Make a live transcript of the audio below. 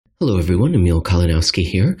Hello, everyone. Emil Kalinowski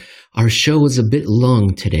here. Our show was a bit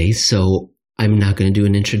long today, so I'm not going to do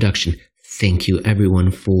an introduction. Thank you,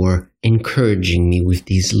 everyone, for encouraging me with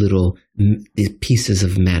these these pieces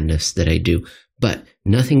of madness that I do. But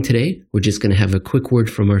nothing today. We're just going to have a quick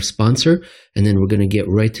word from our sponsor, and then we're going to get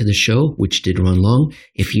right to the show, which did run long.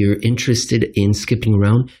 If you're interested in skipping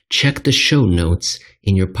around, check the show notes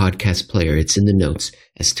in your podcast player. It's in the notes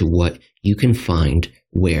as to what you can find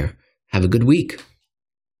where. Have a good week.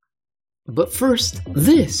 But first,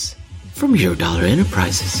 this from Eurodollar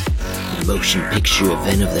Enterprises. The motion picture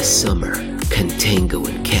event of the summer, Contango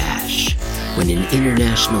and Cash. When an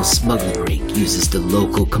international smuggling ring uses the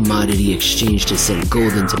local commodity exchange to send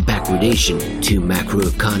gold into backwardation, two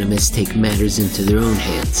macroeconomists take matters into their own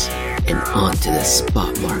hands and onto the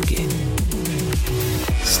spot market.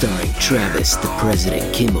 Starring Travis the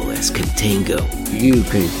President Kimmel as Contango. You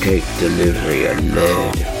can take delivery of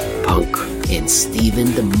lead, punk. And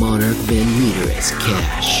Steven the Monarch Van Meter as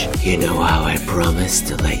Cash. You know how I promised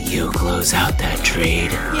to let you close out that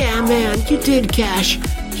trade? Yeah, man, you did, Cash.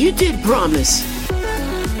 You did promise.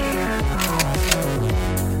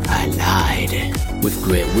 I lied. With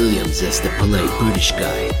Grant Williams as the polite British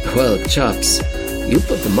guy. Well, Chops, you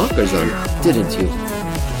put the mockers on, didn't you?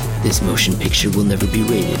 This motion picture will never be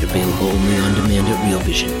rated, available only on demand at Real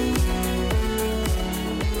Vision.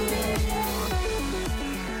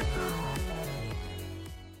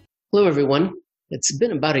 Hello, everyone. It's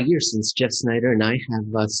been about a year since Jeff Snyder and I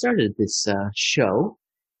have started this show.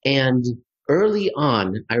 And early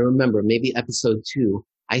on, I remember maybe episode 2,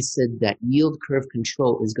 I said that yield curve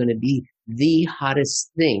control is going to be the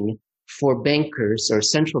hottest thing for bankers or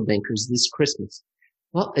central bankers this Christmas.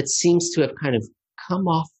 Well, it seems to have kind of come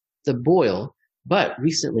off the boil. But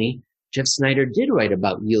recently, Jeff Snyder did write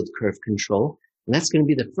about yield curve control. And that's going to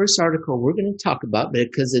be the first article we're going to talk about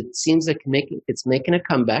because it seems like it's making a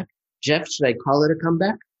comeback. Jeff, should I call it a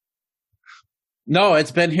comeback? No, it's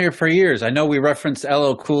been here for years. I know we referenced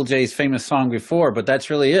LL Cool J's famous song before, but that's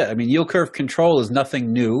really it. I mean, yield curve control is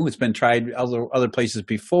nothing new. It's been tried other places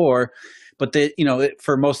before, but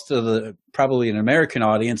for most of the probably an American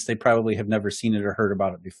audience, they probably have never seen it or heard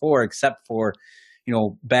about it before, except for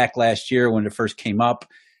back last year when it first came up,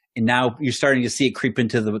 and now you're starting to see it creep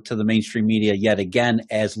into the mainstream media yet again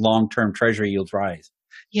as long-term Treasury yields rise.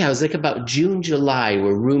 Yeah, it was like about June, July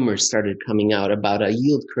where rumors started coming out about a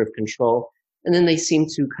yield curve control, and then they seemed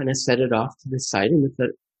to kind of set it off to the side, and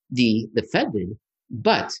the Fed did.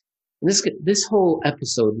 But this whole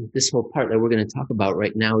episode, this whole part that we're going to talk about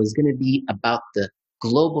right now is going to be about the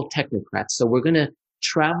global technocrats. So we're going to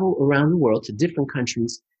travel around the world to different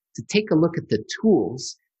countries to take a look at the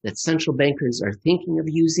tools that central bankers are thinking of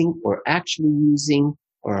using or actually using,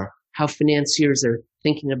 or how financiers are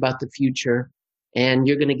thinking about the future. And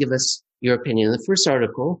you're going to give us your opinion. In the first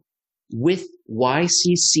article, with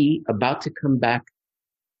YCC about to come back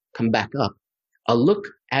up, a look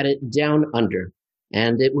at it down under.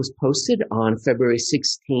 And it was posted on February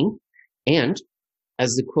 16th. And as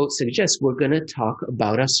the quote suggests, we're going to talk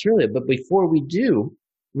about Australia. But before we do,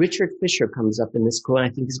 Richard Fisher comes up in this quote. I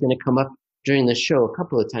think he's going to come up during the show a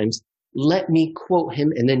couple of times. Let me quote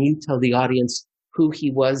him, and then you tell the audience who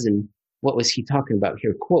he was and what was he talking about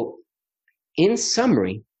here. Quote, in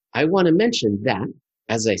summary, I want to mention that,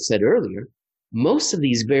 as I said earlier, most of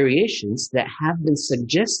these variations that have been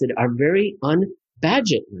suggested are very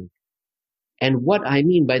un-Bagehot-like. And what I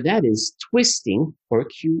mean by that is twisting, or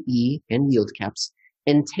QE and yield caps,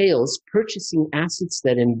 entails purchasing assets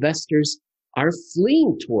that investors are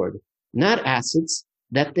fleeing toward, not assets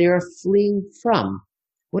that they are fleeing from.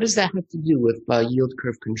 What does that have to do with yield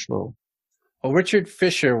curve control? Well, Richard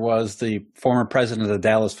Fisher was the former president of the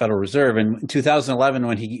Dallas Federal Reserve. And in 2011,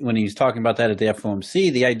 when he was talking about that at the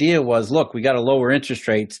FOMC, the idea was, look, we got to lower interest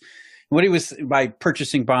rates. By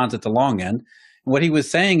purchasing bonds at the long end. What he was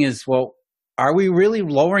saying is, well, are we really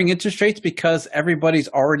lowering interest rates because everybody's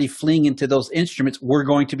already fleeing into those instruments we're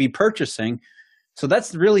going to be purchasing? So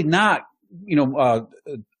that's really not,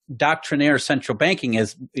 doctrinaire central banking,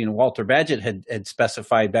 as Walter Bagehot had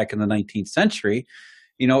specified back in the 19th century.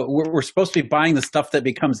 We're supposed to be buying the stuff that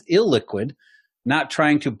becomes illiquid, not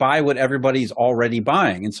trying to buy what everybody's already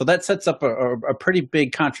buying. And so that sets up a pretty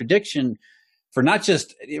big contradiction for not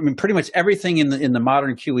just, pretty much everything in the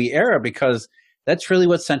modern QE era, because that's really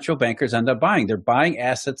what central bankers end up buying. They're buying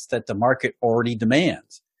assets that the market already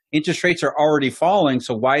demands. Interest rates are already falling,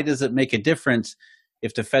 so why does it make a difference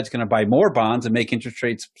if the Fed's going to buy more bonds and make interest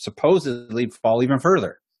rates supposedly fall even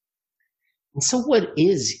further? And so what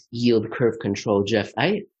is yield curve control, Jeff?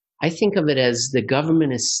 I think of it as the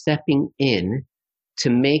government is stepping in to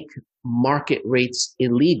make market rates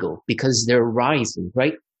illegal because they're rising,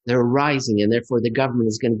 right? they're rising, and therefore the government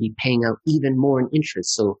is going to be paying out even more in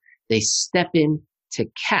interest. So they step in to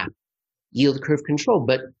cap yield curve control.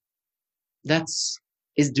 But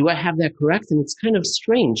do I have that correct? And it's kind of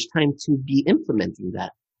strange time to be implementing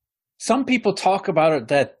that. Some people talk about it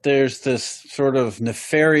that there's this sort of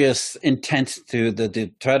nefarious intent to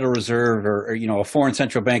the Federal Reserve or a foreign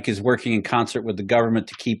central bank is working in concert with the government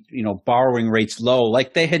to keep, borrowing rates low,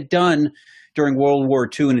 like they had done during World War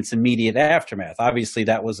II and its immediate aftermath. Obviously,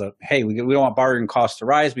 that was hey, we don't want borrowing costs to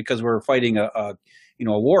rise because we're fighting a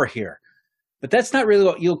war here. But that's not really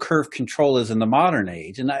what yield curve control is in the modern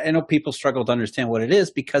age. And I know people struggle to understand what it is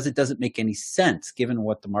because it doesn't make any sense given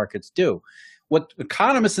what the markets do. What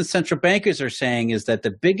economists and central bankers are saying is that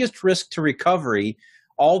the biggest risk to recovery,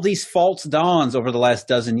 all these false dawns over the last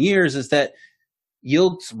dozen years, is that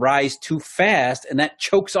yields rise too fast, and that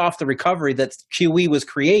chokes off the recovery that QE was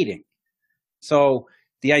creating. So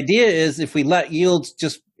the idea is if we let yields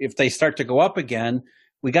if they start to go up again,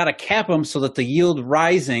 we got to cap them so that the yield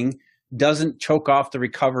rising doesn't choke off the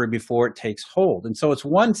recovery before it takes hold. And so it's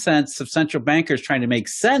one sense of central bankers trying to make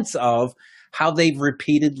sense of how they've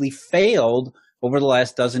repeatedly failed over the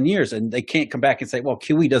last dozen years. And they can't come back and say, well,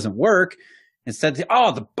 QE doesn't work. Instead,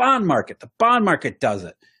 the bond market does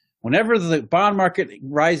it. Whenever the bond market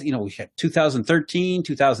rises, we had 2013,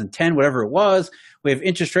 2010, whatever it was, we have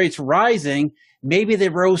interest rates rising. Maybe they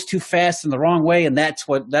rose too fast in the wrong way, and that's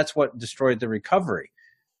what destroyed the recovery,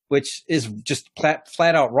 which is just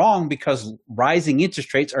flat out wrong because rising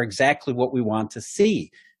interest rates are exactly what we want to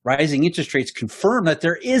see. Rising interest rates confirm that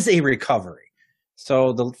there is a recovery.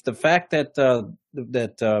 So the fact that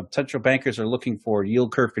central bankers are looking for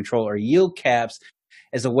yield curve control or yield caps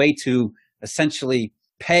as a way to essentially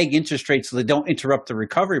peg interest rates so they don't interrupt the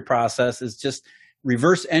recovery process is just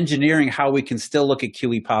reverse engineering how we can still look at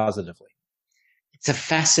QE positively. It's a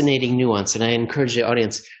fascinating nuance, and I encourage the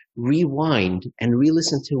audience, rewind and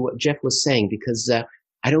re-listen to what Jeff was saying, because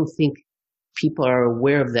I don't think people are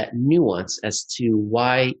aware of that nuance as to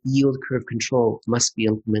why yield curve control must be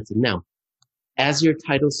implemented now. As your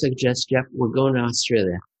title suggests, Jeff, we're going to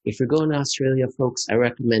Australia. If you're going to Australia, folks, I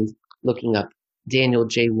recommend looking up Daniel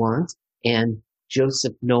J. Want and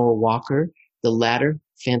Joseph Noah Walker. The latter,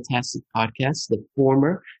 fantastic podcast. The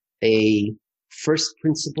former, a first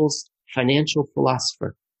principles financial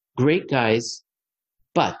philosopher. Great guys,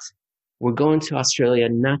 but we're going to Australia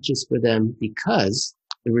not just for them, because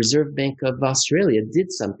the Reserve Bank of Australia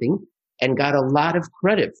did something and got a lot of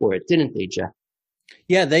credit for it, didn't they, Jeff?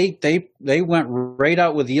 Yeah, they went right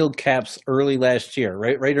out with yield caps early last year,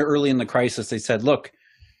 right early in the crisis. They said, look,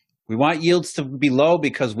 we want yields to be low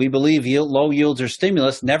because we believe low yields are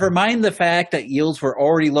stimulus. Never mind the fact that yields were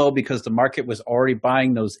already low because the market was already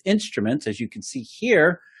buying those instruments, as you can see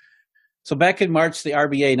here. So back in March, the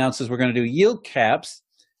RBA announces we're going to do yield caps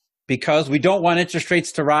because we don't want interest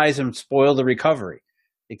rates to rise and spoil the recovery,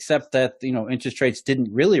 except that, interest rates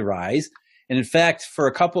didn't really rise. And in fact, for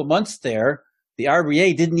a couple of months there, the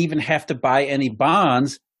RBA didn't even have to buy any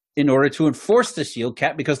bonds in order to enforce this yield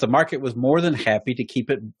cap because the market was more than happy to keep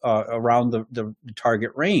it around the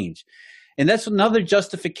target range. And that's another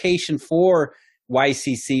justification for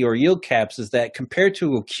YCC or yield caps, is that compared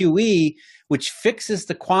to a QE, which fixes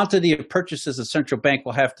the quantity of purchases a central bank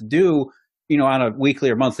will have to do, on a weekly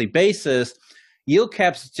or monthly basis, yield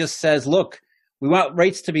caps just says, look, we want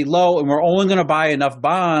rates to be low and we're only going to buy enough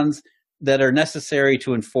bonds that are necessary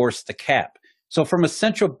to enforce the cap. So from a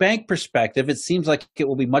central bank perspective, it seems like it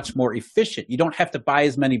will be much more efficient. You don't have to buy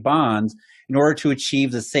as many bonds in order to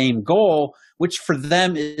achieve the same goal, which for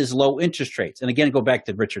them is low interest rates. And again, go back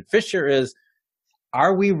to Richard Fisher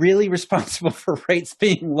are we really responsible for rates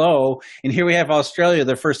being low? And here we have Australia,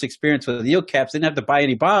 their first experience with the yield caps. They didn't have to buy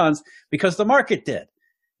any bonds because the market did.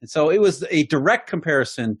 And so it was a direct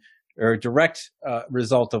comparison or a direct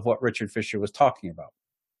result of what Richard Fisher was talking about.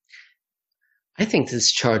 I think this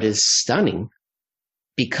chart is stunning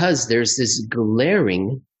because there's this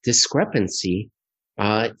glaring discrepancy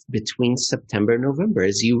between September and November.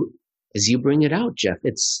 As you bring it out, Jeff,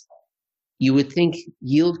 you would think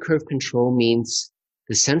yield curve control means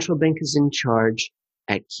the central bank is in charge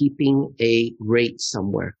at keeping a rate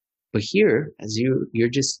somewhere. But here, as you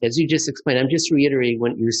just explained, I'm just reiterating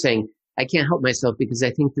what you're saying. I can't help myself because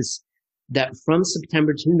I think that from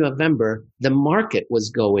September to November, the market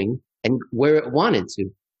was going and where it wanted to.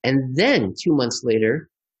 And then 2 months later,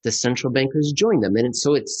 the central bankers joined them. And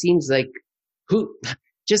so it seems like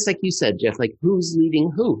just like you said, Jeff, like who's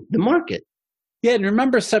leading who? The market. Yeah, and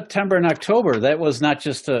remember September and October, that was not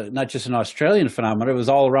just an Australian phenomenon. It was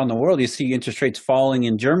all around the world. You see interest rates falling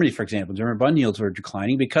in Germany, for example. German bond yields were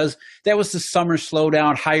declining because that was the summer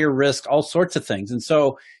slowdown, higher risk, all sorts of things. And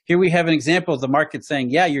so here we have an example of the market saying,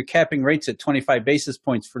 yeah, you're capping rates at 25 basis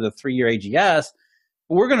points for the 3-year AGS,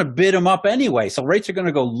 but we're going to bid them up anyway. So rates are going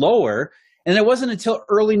to go lower. And it wasn't until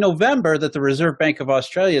early November that the Reserve Bank of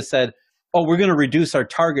Australia said, oh, we're going to reduce our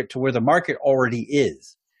target to where the market already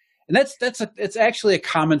is. And it's actually a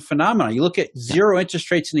common phenomenon. You look at zero interest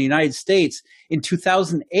rates in the United States in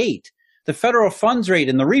 2008. The federal funds rate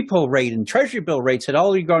and the repo rate and treasury bill rates had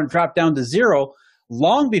already dropped down to zero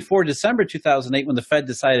long before December 2008 when the Fed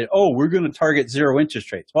decided, oh, we're going to target zero interest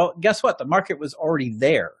rates. Well, guess what? The market was already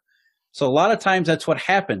there. So a lot of times that's what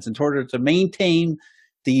happens. In order to maintain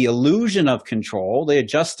the illusion of control, they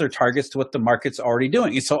adjust their targets to what the market's already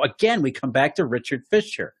doing. And so again, we come back to Richard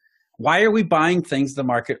Fisher. Why are we buying things the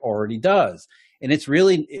market already does? And it's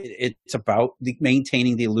about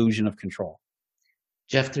maintaining the illusion of control.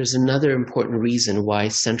 Jeff, there's another important reason why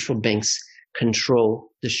central banks control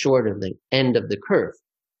the short of the end of the curve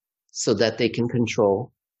so that they can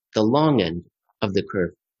control the long end of the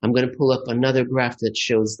curve. I'm going to pull up another graph that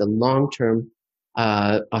shows the long-term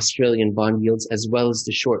Australian bond yields as well as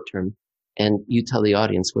the short-term. And you tell the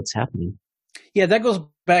audience what's happening. Yeah, that goes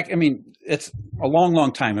back. I mean, it's a long,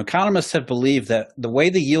 long time. Economists have believed that the way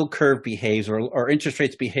the yield curve behaves or interest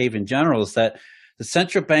rates behave in general is that the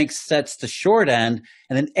central bank sets the short end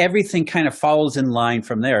and then everything kind of follows in line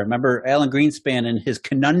from there. Remember, Alan Greenspan in his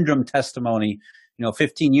conundrum testimony,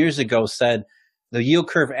 15 years ago said the yield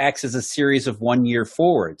curve acts as a series of 1-year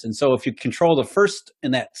forwards. And so if you control the first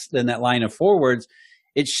in that line of forwards,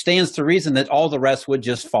 it stands to reason that all the rest would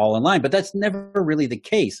just fall in line. But that's never really the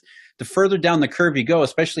case. The further down the curve you go,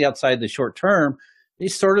 especially outside the short term,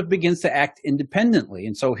 it sort of begins to act independently.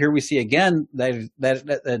 And so here we see again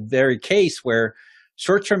that very case where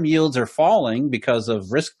short-term yields are falling because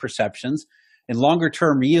of risk perceptions, and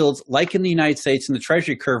longer-term yields, like in the United States in the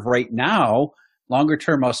Treasury curve right now,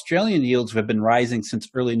 longer-term Australian yields have been rising since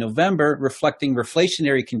early November, reflecting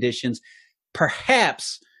reflationary conditions,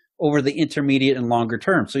 perhaps over the intermediate and longer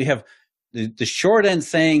term. So you have the short end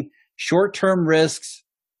saying short-term risks,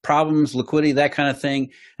 problems, liquidity, that kind of thing,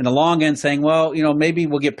 and the long end saying, well, maybe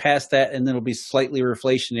we'll get past that and then it'll be slightly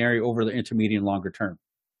reflationary over the intermediate and longer term.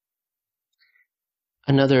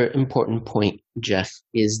 Another important point, Jeff,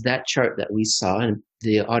 is that chart that we saw, and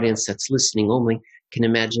the audience that's listening only can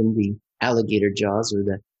imagine the alligator jaws or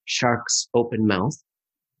the shark's open mouth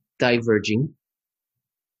diverging.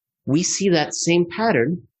 We see that same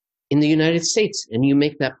pattern in the United States, and you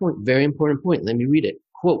make that point, very important point. Let me read it.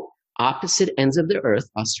 Quote, opposite ends of the earth,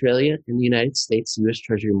 Australia and the United States, U.S.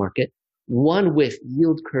 Treasury market, one with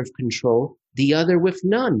yield curve control, the other with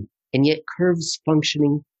none, and yet curves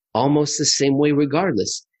functioning almost the same way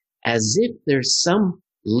regardless, as if there's some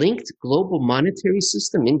linked global monetary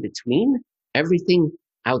system in between, everything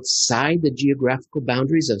outside the geographical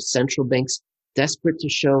boundaries of central banks desperate to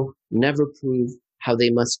show, never prove how they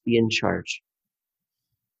must be in charge.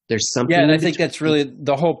 There's something. Yeah, and I think that's really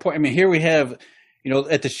the whole point. I mean, here we have,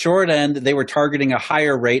 at the short end, they were targeting a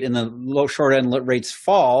higher rate, and the short end rates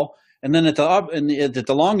fall. And then at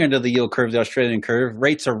the long end of the yield curve, the Australian curve,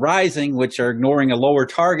 rates are rising, which are ignoring a lower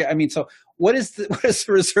target. I mean, so what is the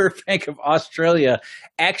Reserve Bank of Australia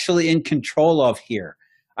actually in control of here?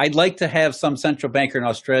 I'd like to have some central banker in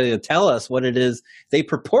Australia tell us what it is they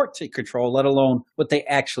purport to control, let alone what they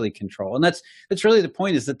actually control. And that's really the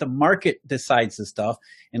point, is that the market decides this stuff.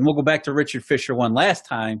 And we'll go back to Richard Fisher one last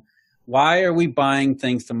time. Why are we buying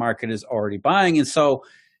things the market is already buying? And so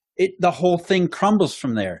the whole thing crumbles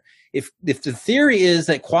from there. If the theory is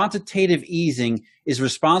that quantitative easing is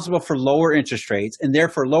responsible for lower interest rates, and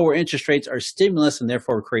therefore lower interest rates are stimulus and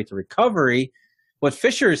therefore create the recovery, what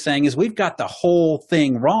Fisher is saying is we've got the whole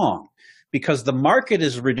thing wrong, because the market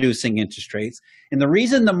is reducing interest rates. And the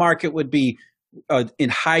reason the market would be in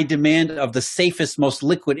high demand of the safest, most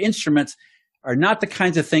liquid instruments are not the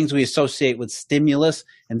kinds of things we associate with stimulus.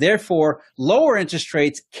 And therefore, lower interest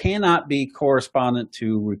rates cannot be correspondent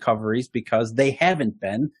to recoveries because they haven't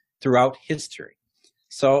been throughout history.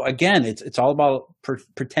 So again, it's all about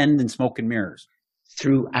pretend and smoke and mirrors.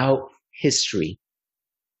 Throughout history,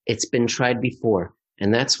 it's been tried before.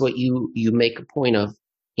 And that's what you make a point of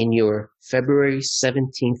in your February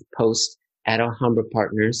 17th post at Alhambra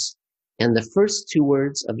Partners. And the first two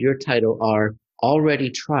words of your title are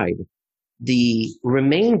already tried. The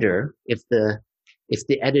remainder, if the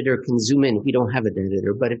editor can zoom in, we don't have an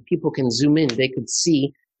editor, but if people can zoom in, they could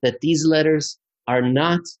see that these letters are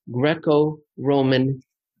not Greco-Roman.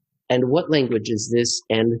 And what language is this?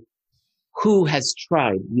 And who has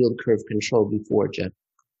tried yield curve control before, Jeff?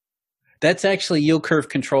 That's actually yield curve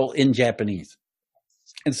control in Japanese.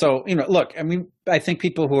 And so, look, I mean, I think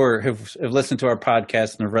people who have listened to our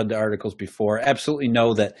podcast and have read the articles before absolutely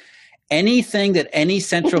know that anything that any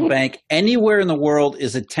central bank anywhere in the world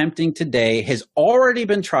is attempting today has already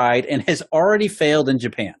been tried and has already failed in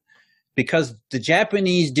Japan, because the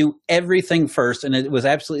Japanese do everything first. And it was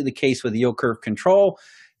absolutely the case with yield curve control.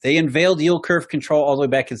 They unveiled yield curve control all the way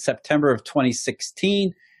back in September of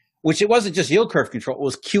 2016, which it wasn't just yield curve control. It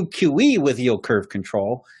was QQE with yield curve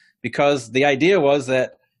control, because the idea was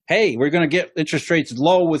that, hey, we're going to get interest rates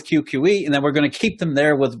low with QQE, and then we're going to keep them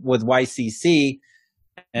there with YCC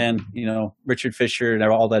and, Richard Fisher and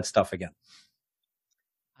all that stuff again.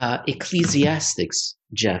 Ecclesiastics,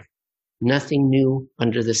 Jeff, nothing new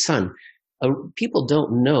under the sun. People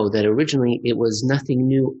don't know that originally it was nothing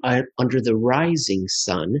new under the rising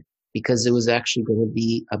sun, because it was actually going to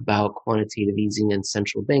be about quantitative easing and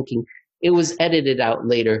central banking. It was edited out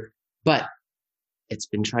later, but it's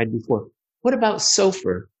been tried before. What about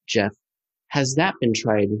SOFR, Jeff? Has that been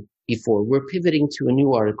tried before? We're pivoting to a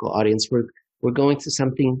new article, audience. We're going to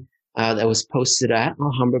something that was posted at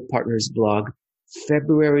Alhambra Partners blog,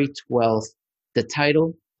 February 12th. The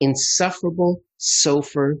title, Insufferable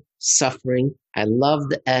SOFR Suffering. I love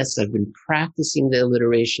the S. I've been practicing the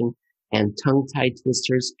alliteration and tongue-tied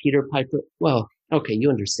twisters. Peter Piper. Well, okay, you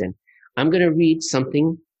understand. I'm going to read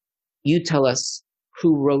something. You tell us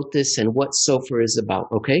who wrote this and what SOFR is about,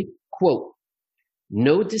 okay? Quote,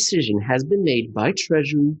 no decision has been made by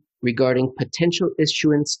Treasury regarding potential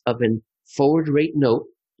issuance of an forward rate note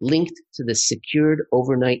linked to the secured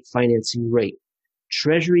overnight financing rate.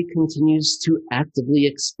 Treasury continues to actively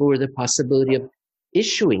explore the possibility of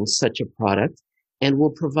issuing such a product and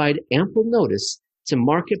will provide ample notice to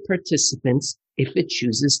market participants if it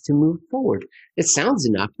chooses to move forward. It sounds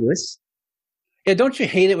innocuous. Yeah, don't you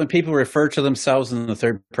hate it when people refer to themselves in the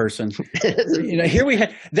third person? Here we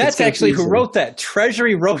have, that's actually who wrote that.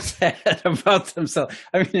 Treasury wrote that about themselves.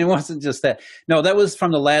 I mean, it wasn't just that. No, that was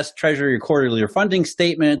from the last Treasury quarterly funding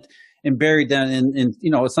statement, and buried down in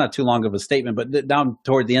it's not too long of a statement, but down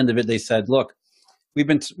toward the end of it, they said, look, we've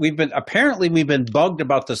been bugged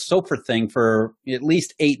about the SOFR thing for at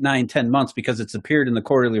least 8, 9, 10 months, because it's appeared in the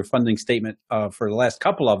quarterly funding statement for the last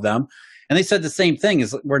couple of them. And they said the same thing,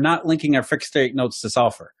 is we're not linking our fixed rate notes to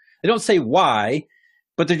SOFR. They don't say why,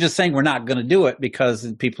 but they're just saying we're not going to do it because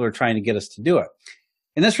people are trying to get us to do it.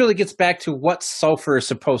 And this really gets back to what SOFR is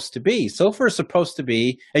supposed to be. SOFR is supposed to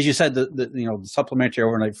be, as you said, the supplementary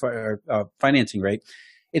overnight financing rate.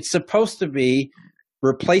 It's supposed to be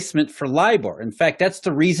replacement for LIBOR. In fact, that's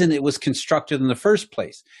the reason it was constructed in the first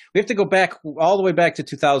place. We have to go back all the way back to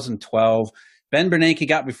 2012. Ben Bernanke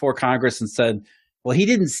got before Congress and said, well, he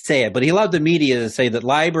didn't say it, but he allowed the media to say that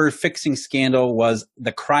LIBOR fixing scandal was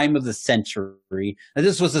the crime of the century. And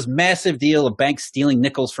this was this massive deal of banks stealing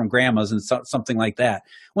nickels from grandmas and something like that.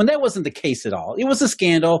 When that wasn't the case at all. It was a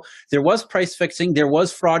scandal. There was price fixing. There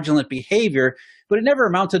was fraudulent behavior, but it never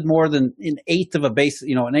amounted more than an eighth of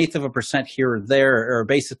a percent here or there, or a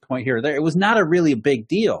basis point here or there. It was not really a big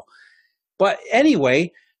deal. But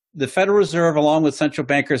anyway, the Federal Reserve, along with central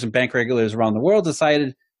bankers and bank regulators around the world,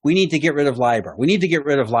 decided we need to get rid of LIBOR. We need to get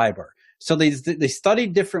rid of LIBOR. So they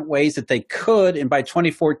studied different ways that they could, and by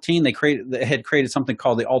 2014, they had created something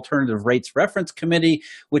called the Alternative Rates Reference Committee,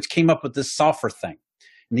 which came up with this SOFR thing.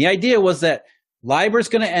 And the idea was that LIBOR is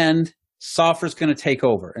going to end, SOFR is going to take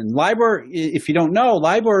over. And LIBOR, if you don't know,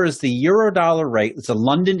 LIBOR is the Eurodollar rate. It's a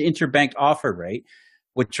London interbank offered rate,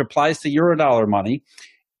 which applies to Eurodollar money,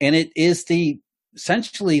 and it is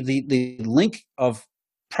essentially the link of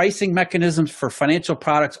pricing mechanisms for financial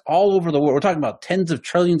products all over the world. We're talking about tens of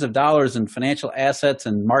trillions of dollars in financial assets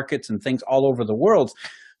and markets and things all over the world.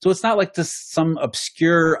 So it's not like this some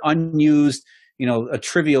obscure, unused, a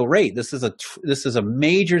trivial rate. This is a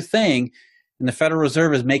major thing, and the Federal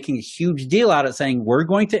Reserve is making a huge deal out of it, saying we're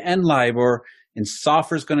going to end LIBOR and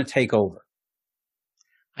SOFR is going to take over.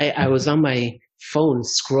 I was on my phone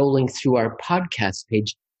scrolling through our podcast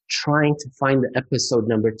page, trying to find the episode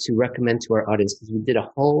number to recommend to our audience, because we did a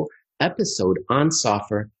whole episode on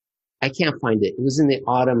SOFR. I can't find it. It was in the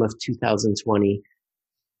autumn of 2020.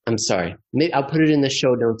 I'm sorry. Maybe I'll put it in the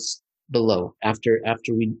show notes below after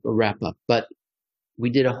we wrap up. But we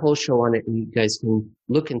did a whole show on it, and you guys can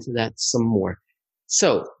look into that some more.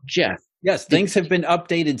 So, Jeff. Yes, things have been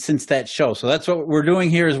updated since that show. So that's what we're doing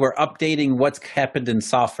here, is we're updating what's happened in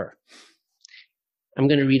SOFR. I'm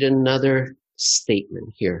going to read another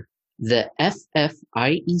statement here. The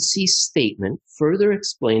FFIEC statement further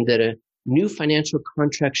explained that a new financial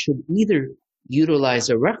contract should either utilize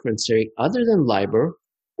a reference rate other than LIBOR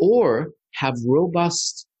or have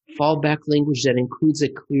robust fallback language that includes a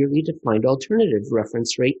clearly defined alternative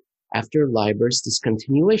reference rate after LIBOR's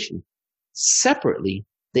discontinuation. Separately,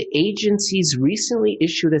 the agencies recently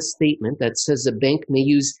issued a statement that says the bank may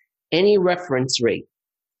use any reference rate.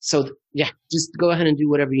 So yeah, just go ahead and do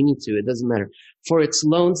whatever you need to. It doesn't matter. For its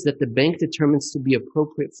loans that the bank determines to be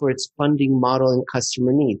appropriate for its funding model and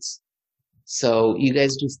customer needs. So you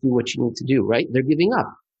guys just do what you need to do, right? They're giving up.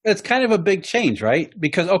 It's kind of a big change, right?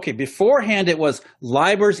 Because, okay, beforehand it was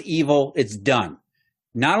LIBOR's evil, it's done.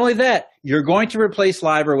 Not only that, you're going to replace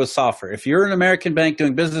LIBOR with SOFR. If you're an American bank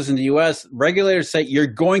doing business in the U.S., regulators say you're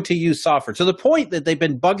going to use SOFR, to the point that they've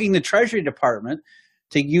been bugging the Treasury Department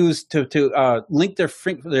to use to link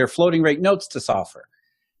their floating rate notes to SOFR.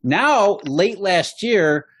 Now, late last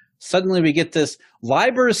year, suddenly we get this,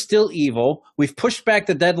 LIBOR is still evil. We've pushed back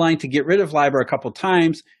the deadline to get rid of LIBOR a couple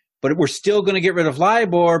times, but we're still going to get rid of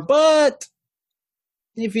LIBOR. But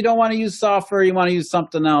if you don't want to use SOFR, you want to use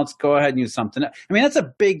something else, go ahead and use something else. I mean, that's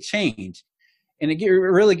a big change. And it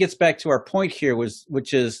really gets back to our point here,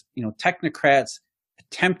 which is, technocrats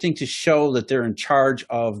attempting to show that they're in charge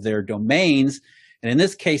of their domains. And in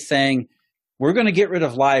this case, saying, we're going to get rid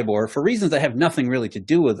of LIBOR for reasons that have nothing really to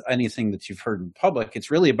do with anything that you've heard in public.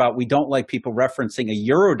 It's really about, we don't like people referencing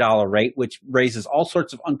a Eurodollar rate, which raises all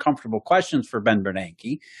sorts of uncomfortable questions for Ben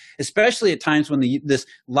Bernanke, especially at times when this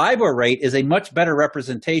LIBOR rate is a much better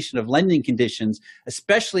representation of lending conditions,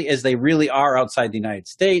 especially as they really are outside the United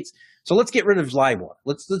States. So let's get rid of LIBOR.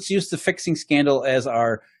 Let's use the fixing scandal as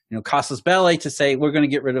our casus belli to say we're going to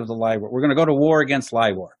get rid of the LIBOR. We're going to go to war against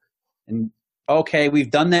LIBOR. And okay,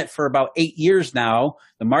 we've done that for about 8 years now.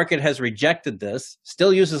 The market has rejected this,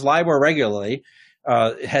 still uses LIBOR regularly,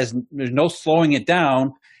 there's no slowing it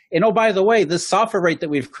down. And oh, by the way, this SOFR rate that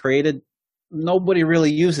we've created, nobody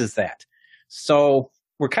really uses that. So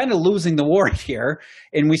we're kind of losing the war here,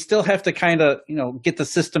 and we still have to kind of, get the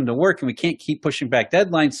system to work, and we can't keep pushing back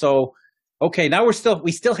deadlines. So, okay, now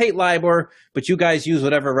we still hate LIBOR, but you guys use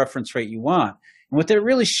whatever reference rate you want. And what that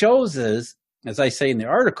really shows is, as I say in the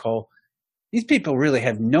article, these people really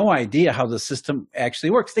have no idea how the system actually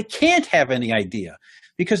works. They can't have any idea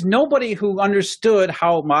because nobody who understood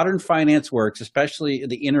how modern finance works, especially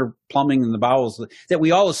the inner plumbing and the bowels, that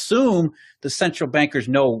we all assume the central bankers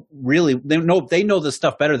know really, they know this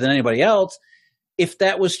stuff better than anybody else. If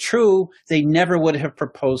that was true, they never would have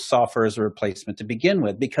proposed SOFR as a replacement to begin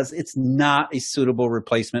with, because it's not a suitable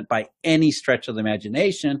replacement by any stretch of the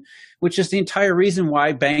imagination, which is the entire reason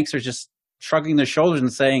why banks are just shrugging their shoulders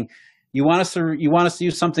and saying, you want us to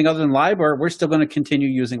use something other than LIBOR, we're still going to continue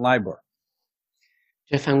using LIBOR.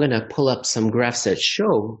 Jeff, I'm going to pull up some graphs that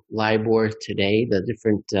show LIBOR today, the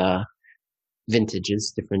different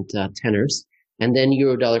vintages, different tenors, and then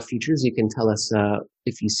Eurodollar futures. You can tell us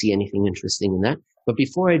if you see anything interesting in that. But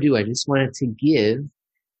before I do, I just wanted to give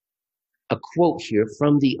a quote here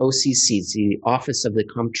from the OCC, the Office of the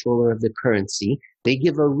Comptroller of the Currency. They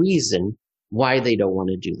give a reason why they don't want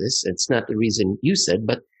to do this. It's not the reason you said,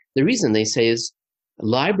 but the reason they say is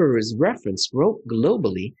LIBOR is referenced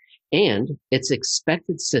globally, and its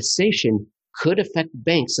expected cessation could affect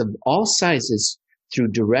banks of all sizes through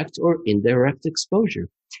direct or indirect exposure.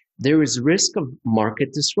 There is risk of market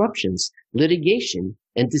disruptions, litigation,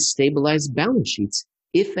 and destabilized balance sheets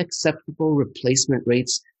if acceptable replacement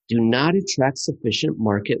rates do not attract sufficient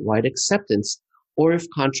market-wide acceptance, or if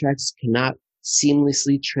contracts cannot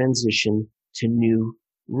seamlessly transition to new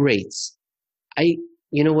rates.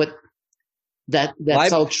 You know what? That's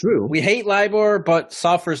LIBOR, all true. We hate LIBOR, but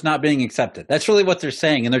SOFR is not being accepted. That's really what they're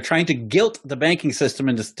saying. And they're trying to guilt the banking system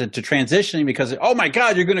into transitioning because, oh my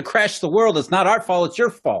God, you're going to crash the world. It's not our fault. It's your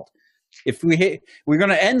fault. If we're going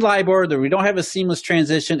to end LIBOR, that we don't have a seamless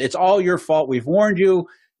transition. It's all your fault. We've warned you.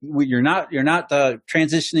 You're not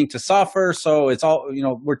transitioning to SOFR. So it's all,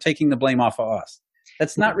 we're taking the blame off of us.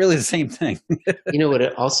 That's not really the same thing. What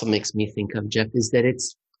it also makes me think of, Jeff, is that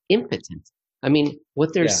it's impotent. I mean,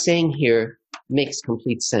 what they're saying here makes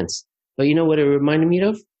complete sense. But you know what it reminded me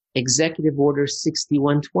of? Executive Order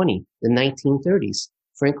 6120, the 1930s.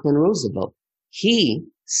 Franklin Roosevelt. He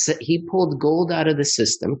pulled gold out of the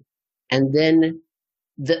system, and then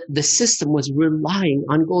the system was relying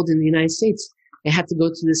on gold in the United States. It had to go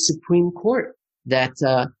to the Supreme Court that,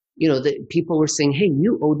 the people were saying, hey,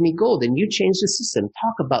 you owed me gold and you changed the system.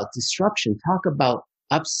 Talk about disruption. Talk about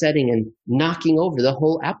upsetting and knocking over the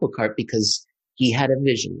whole apple cart, because he had a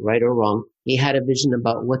vision, right or wrong. He had a vision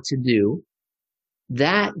about what to do.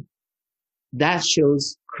 That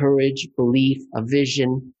shows courage, belief, a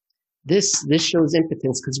vision. This shows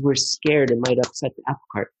impotence because we're scared it might upset the apple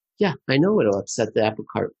cart. Yeah, I know it'll upset the apple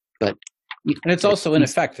cart, but And it's also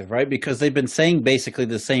ineffective, right? Because they've been saying basically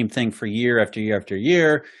the same thing for year after year after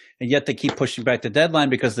year, and yet they keep pushing back the deadline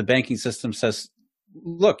because the banking system says,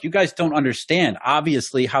 look, you guys don't understand,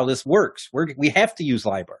 obviously, how this works. We have to use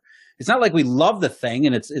LIBOR. It's not like we love the thing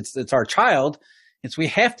and it's our child. It's we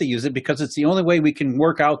have to use it because it's the only way we can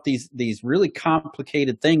work out these really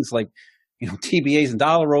complicated things like, TBAs and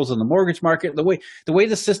dollar rolls in the mortgage market. The way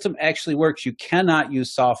the system actually works, you cannot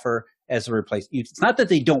use SOFR as a replacement. It's not that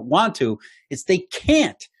they don't want to, it's they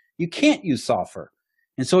can't. You can't use SOFR.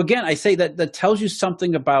 And so again, I say that tells you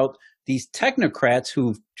something about these technocrats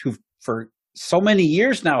who for so many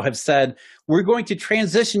years now have said, we're going to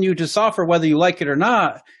transition you to SOFR whether you like it or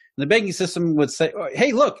not. And the banking system would say,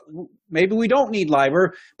 hey, look, maybe we don't need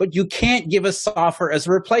LIBOR, but you can't give us SOFR as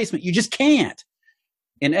a replacement. You just can't.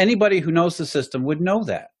 And anybody who knows the system would know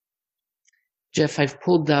that. Jeff, I've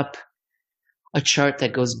pulled up a chart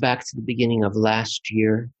that goes back to the beginning of last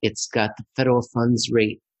year. It's got the federal funds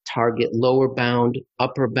rate target, lower bound,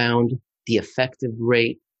 upper bound, the effective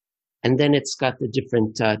rate, and then it's got the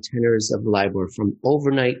different tenors of LIBOR from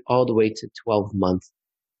overnight all the way to 12 months.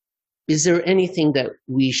 Is there anything that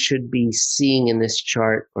we should be seeing in this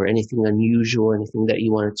chart or anything unusual, anything that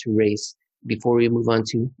you wanted to raise before we move on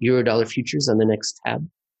to Eurodollar futures on the next tab?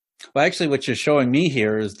 Well, actually, what you're showing me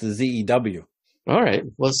here is the ZEW. All right.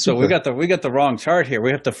 Well, super. So we got the wrong chart here. We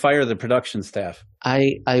have to fire the production staff.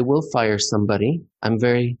 I will fire somebody.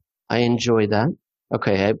 I enjoy that.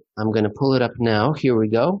 Okay, I'm going to pull it up now. Here we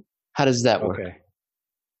go. How does that work? Okay.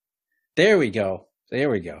 There we go.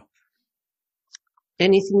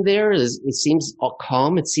 Anything there? It seems all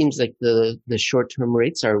calm. It seems like the short-term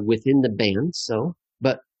rates are within the band. So,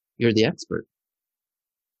 but you're the expert.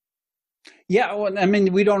 Yeah, well, I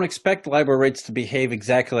mean, we don't expect LIBOR rates to behave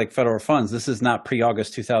exactly like federal funds. This is not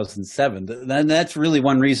pre-August 2007. And that's really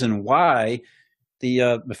one reason why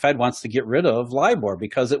the Fed wants to get rid of LIBOR,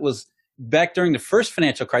 because it was back during the first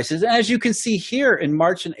financial crisis. And as you can see here in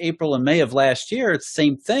March and April and May of last year, it's the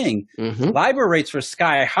same thing. Mm-hmm. LIBOR rates were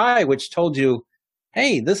sky high, which told you,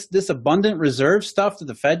 hey, this abundant reserve stuff that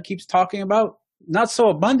the Fed keeps talking about, not so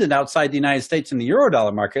abundant outside the United States and the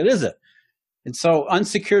Eurodollar market, is it? And so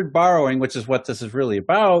unsecured borrowing, which is what this is really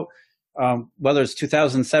about, whether it's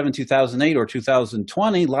 2007, 2008, or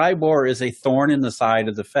 2020, LIBOR is a thorn in the side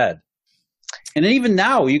of the Fed. And even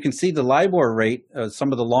now, you can see the LIBOR rate,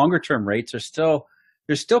 some of the longer term rates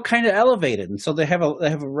they're still kind of elevated. And so they have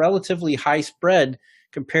a relatively high spread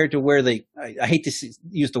compared to where I hate to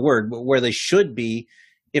use the word, but where they should be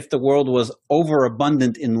if the world was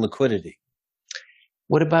overabundant in liquidity.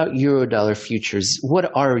 What about Eurodollar futures?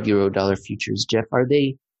 What are Eurodollar futures, Jeff? Are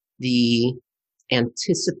they the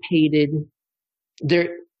anticipated, they're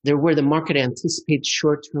where the market anticipates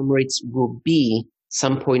short-term rates will be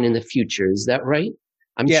some point in the future. Is that right?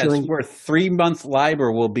 It's where 3-month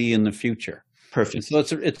LIBOR will be in the future. Perfect. And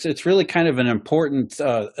so it's really kind of an important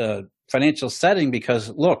financial setting because,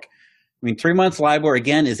 look, I mean, 3 months LIBOR,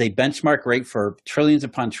 again, is a benchmark rate for trillions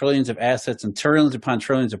upon trillions of assets and trillions upon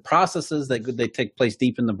trillions of processes that they take place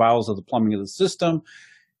deep in the bowels of the plumbing of the system.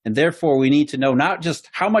 And therefore, we need to know not just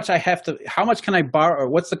how much can I borrow, or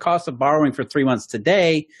what's the cost of borrowing for 3 months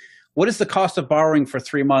today? What is the cost of borrowing for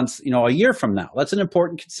 3 months, a year from now? That's an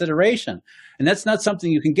important consideration. And that's not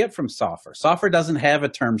something you can get from SOFR. SOFR doesn't have a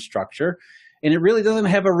term structure. And it really doesn't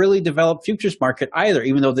have a really developed futures market either.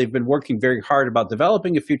 Even though they've been working very hard about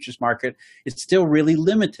developing a futures market, it's still really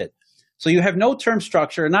limited. So you have no term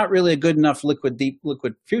structure and not really a good enough deep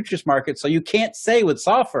liquid futures market. So you can't say with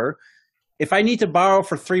SOFR, if I need to borrow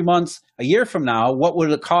for 3 months a year from now, what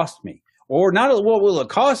would it cost me? Or not what will it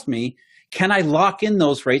cost me, can I lock in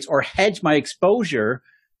those rates or hedge my exposure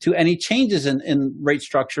to any changes in rate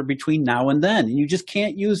structure between now and then? And you just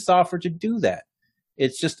can't use SOFR to do that.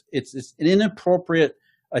 It's an inappropriate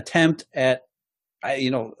attempt at,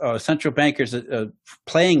 central bankers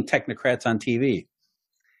playing technocrats on TV.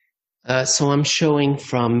 So I'm showing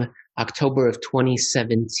from October of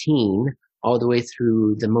 2017 all the way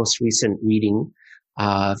through the most recent reading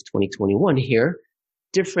of 2021 here,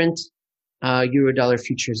 different Eurodollar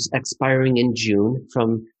futures expiring in June,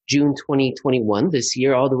 from June 2021 this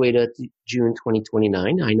year all the way to June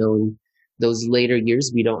 2029. I know in those later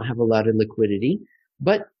years we don't have a lot of liquidity.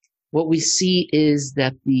 But what we see is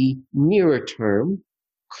that the nearer term,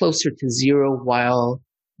 closer to zero, while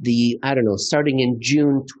starting in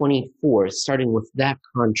June 24th, starting with that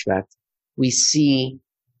contract, we see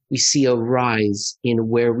a rise in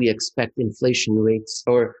where we expect inflation rates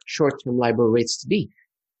or short-term LIBOR rates to be.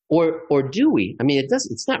 Or do we? I mean,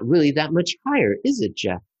 it's not really that much higher, is it,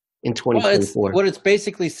 Jeff, in 2024? Well, what it's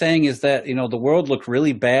basically saying is that, the world looked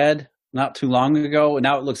really bad not too long ago, and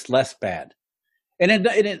now it looks less bad. And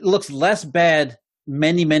it looks less bad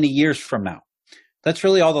many, many years from now. That's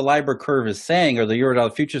really all the LIBOR curve is saying, or the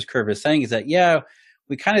Eurodollar futures curve is saying, is that, yeah,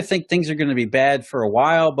 we kind of think things are going to be bad for a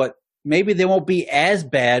while, but maybe they won't be as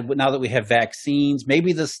bad now that we have vaccines.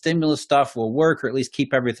 Maybe the stimulus stuff will work, or at least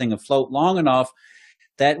keep everything afloat long enough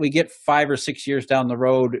that we get 5 or 6 years down the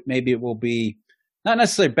road, maybe it will be not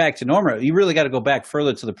necessarily back to normal. You really got to go back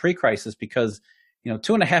further to the pre-crisis, because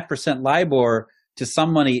 2.5% LIBOR to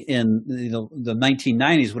somebody in the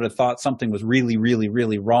 1990s would have thought something was really, really,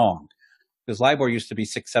 really wrong, because LIBOR used to be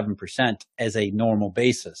 6-7% as a normal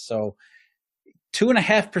basis. So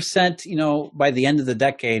 2.5%, by the end of the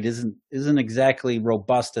decade isn't exactly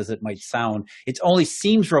robust as it might sound. It only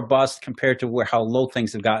seems robust compared to how low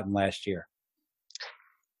things have gotten last year.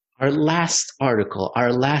 Our last article,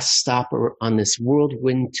 our last stop on this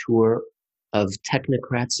whirlwind tour of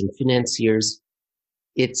technocrats and financiers,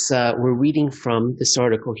 we're reading from this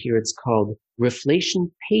article here. It's called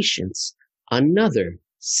Reflation Patience, Another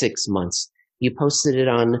 6 Months. You posted it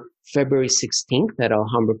on February 16th at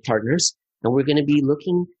Alhambra Partners, and we're going to be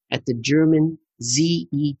looking at the German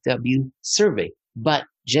ZEW survey. But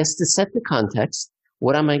just to set the context,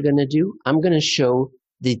 what am I going to do? I'm going to show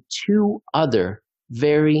the two other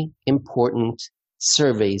very important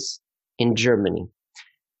surveys in Germany.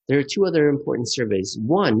 There are two other important surveys.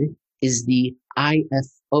 One is the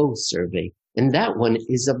IFO survey, and that one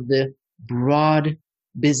is of the broad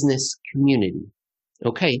business community.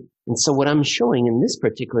 Okay, and so what I'm showing in this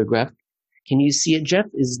particular graph, can you see it, Jeff,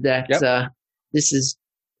 is that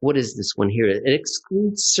what is this one here? It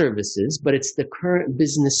excludes services, but it's the current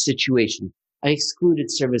business situation. I excluded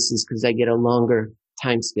services because I get a longer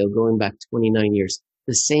time scale going back 29 years.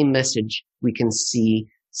 The same message we can see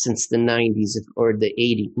since the 90s or the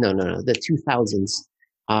 80s, the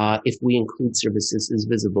 2000s, if we include services is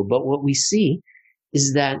visible. But what we see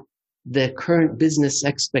is that the current business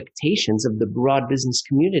expectations of the broad business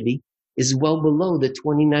community is well below the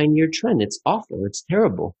 29-year trend. It's awful. It's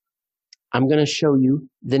terrible. I'm going to show you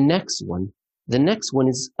the next one. The next one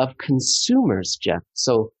is of consumers, Jeff.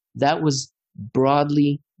 So that was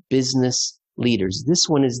broadly business leaders. This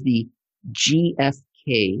one is the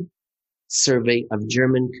GfK survey of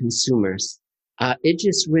German consumers. It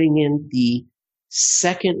just rang in the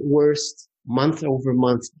second worst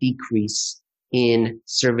month-over-month decrease in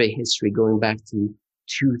survey history going back to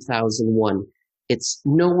 2001. It's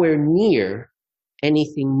nowhere near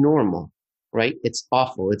anything normal, right? It's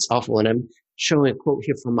awful. It's awful. And I'm showing a quote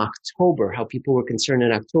here from October, how people were concerned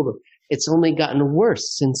in October. It's only gotten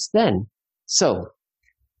worse since then. So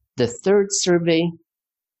the third survey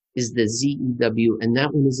is the ZEW, and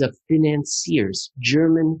that one is of financiers,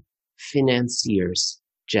 German financiers,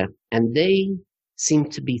 Jeff. And they seem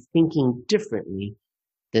to be thinking differently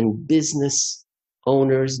than business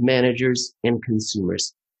owners, managers, and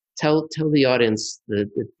consumers. Tell the audience the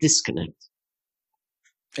disconnect.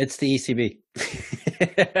 It's the ECB.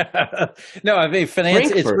 No, I mean,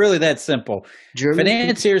 finance, it's really that simple. German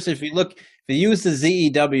financiers, if you use the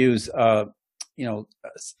ZEW's,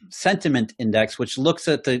 sentiment index, which looks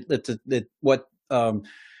at what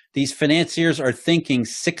these financiers are thinking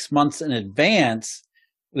 6 months in advance.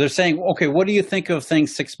 They're saying, okay, what do you think of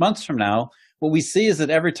things 6 months from now? What we see is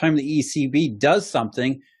that every time the ECB does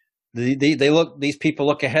something, these people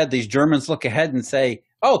look ahead, these Germans look ahead and say,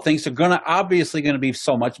 oh, things are obviously going to be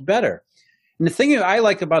so much better. And the thing I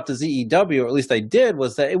like about the ZEW, or at least I did,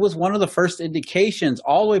 was that it was one of the first indications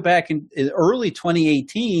all the way back in early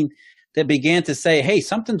 2018 that began to say, hey,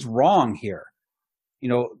 something's wrong here.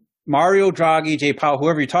 Mario Draghi, Jay Powell,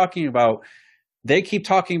 whoever you're talking about, they keep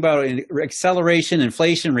talking about acceleration,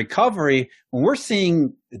 inflation, recovery. When we're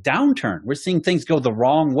seeing a downturn, we're seeing things go the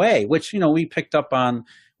wrong way, which, we picked up on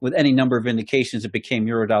with any number of indications. It became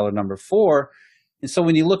Eurodollar number 4. And so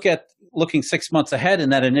when you looking 6 months ahead in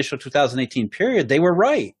that initial 2018 period, they were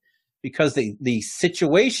right, because the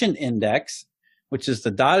situation index, which is the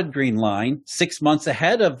dotted green line, 6 months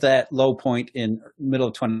ahead of that low point in middle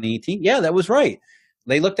of 2018. Yeah, that was right.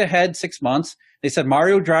 They looked ahead 6 months. They said,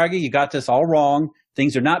 Mario Draghi, you got this all wrong.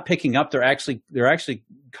 Things are not picking up. They're actually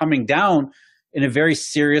coming down in a very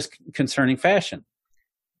serious, concerning fashion.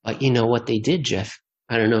 But you know what they did, Jeff?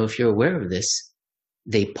 I don't know if you're aware of this.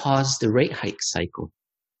 They paused the rate hike cycle.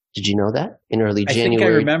 Did you know that? In early January. I think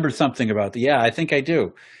I remember something about that. Yeah, I think I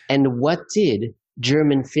do. And what did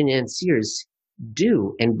German financiers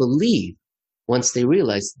do and believe once they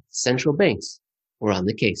realized that central banks were on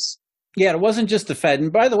the case? Yeah, it wasn't just the Fed.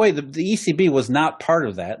 And by the way, the ECB was not part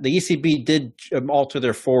of that. The ECB did alter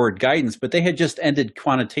their forward guidance, but they had just ended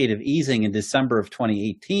quantitative easing in December of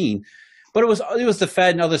 2018, But it was the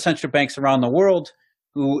Fed and other central banks around the world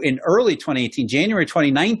who, in early 2018, January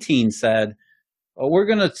 2019, said, "Oh, we're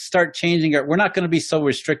going to start changing it. We're not going to be so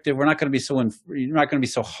restrictive. We're not going to be we're not going to be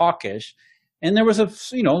so hawkish." And there was a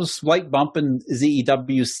slight bump in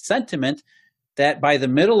ZEW sentiment that by the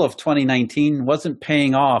middle of 2019 wasn't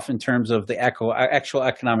paying off in terms of the actual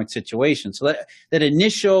economic situation. So that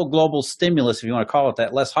initial global stimulus, if you want to call it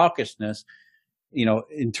that, less hawkishness,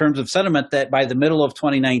 in terms of sentiment, that by the middle of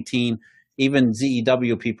 2019, even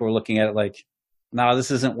ZEW people were looking at it like, no,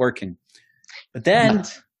 this isn't working. But then,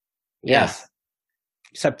 yes,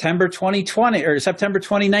 September 2020 or September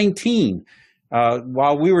 2019,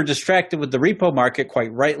 while we were distracted with the repo market,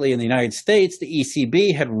 quite rightly in the United States, the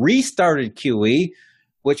ECB had restarted QE,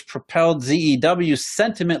 which propelled ZEW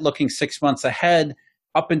sentiment looking 6 months ahead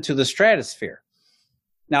up into the stratosphere.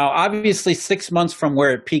 Now, obviously, 6 months from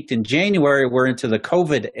where it peaked in January, we're into the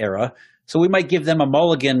COVID era. So we might give them a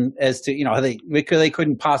mulligan as to, they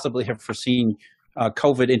couldn't possibly have foreseen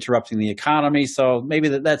COVID interrupting the economy. So maybe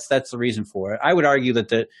that's the reason for it. I would argue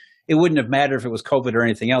that it wouldn't have mattered if it was COVID or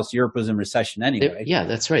anything else. Europe was in recession anyway. Yeah,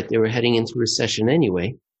 that's right. They were heading into recession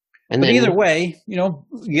anyway. But either way, you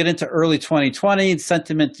get into early 2020,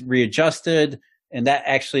 sentiment readjusted, and that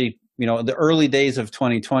actually, the early days of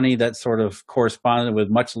 2020, that sort of corresponded with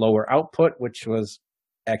much lower output, which was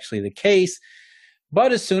actually the case.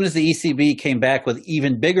 But as soon as the ECB came back with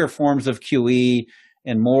even bigger forms of QE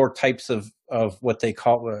and more types of what they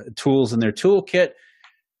call tools in their toolkit,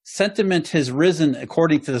 sentiment has risen,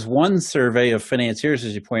 according to this one survey of financiers,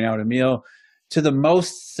 as you point out, Emil, to the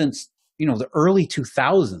most since the early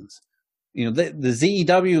 2000s. The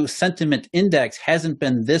ZEW sentiment index hasn't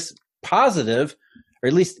been this positive, or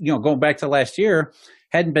at least going back to last year,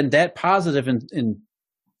 hadn't been that positive in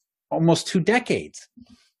almost 2 decades.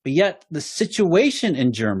 But yet the situation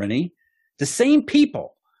in Germany, the same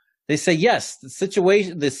people, they say, yes,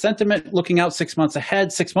 the sentiment looking out 6 months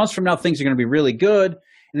ahead, 6 months from now, things are going to be really good.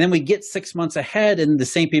 And then we get 6 months ahead and the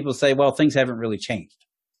same people say, well, things haven't really changed.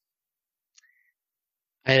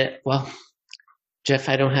 Jeff,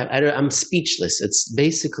 I'm speechless. It's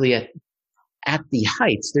basically at the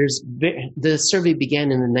heights. The survey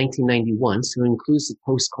began in the 1991, so it includes the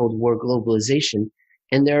post-Cold War globalization.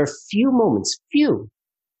 And there are few moments,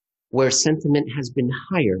 where sentiment has been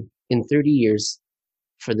higher in 30 years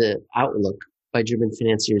for the outlook by German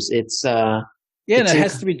financiers. And it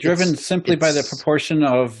has to be driven simply by the proportion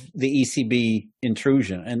of the ECB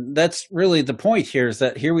intrusion. And that's really the point here, is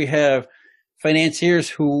that here we have financiers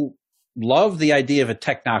who love the idea of a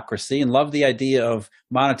technocracy and love the idea of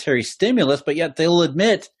monetary stimulus, but yet they'll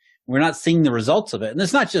admit we're not seeing the results of it. And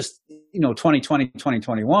it's not just 2020,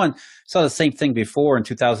 2021. Saw the same thing before in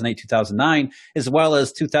 2008, 2009, as well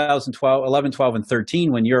as 2012, 11, 12, and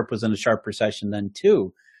 13, when Europe was in a sharp recession then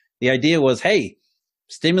too. The idea was, hey,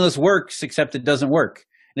 stimulus works, except it doesn't work.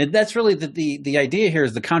 And that's really the idea here,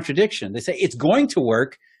 is the contradiction. They say it's going to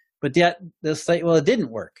work, but yet they'll say, well, it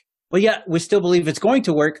didn't work. But yet we still believe it's going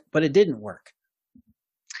to work, but it didn't work.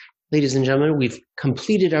 Ladies and gentlemen, we've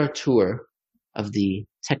completed our tour of the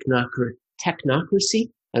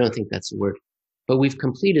technocracy. I don't think that's a word, but we've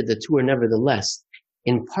completed the tour nevertheless.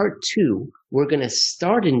 In part 2, we're going to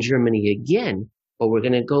start in Germany again, but we're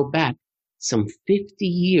going to go back some 50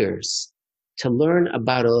 years to learn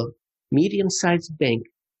about a medium-sized bank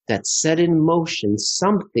that set in motion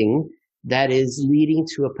something that is leading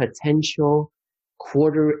to a potential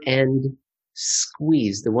quarter-end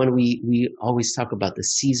squeeze, the one we always talk about, the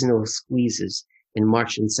seasonal squeezes in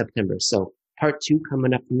March and September. So part 2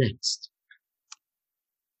 coming up next.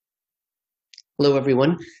 Hello,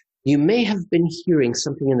 everyone. You may have been hearing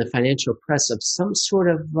something in the financial press of some sort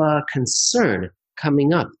of concern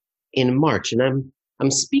coming up in March. And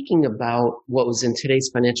I'm speaking about what was in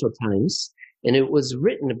today's Financial Times, and it was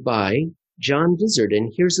written by John Dizzard.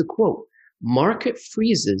 And here's a quote: "Market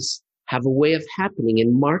freezes have a way of happening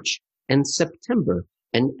in March and September,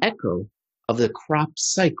 an echo of the crop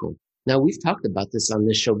cycle." Now, we've talked about this on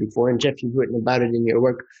this show before, and Jeff, you've written about it in your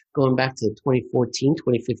work going back to 2014,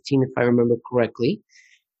 2015, if I remember correctly.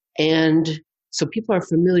 And so people are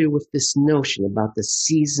familiar with this notion about the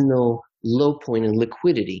seasonal low point in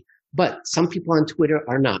liquidity, but some people on Twitter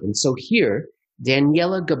are not. And so here,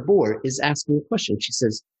 Daniela Gabor is asking a question. She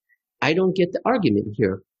says, "I don't get the argument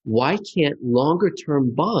here. Why can't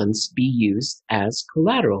longer-term bonds be used as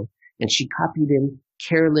collateral?" And she copied in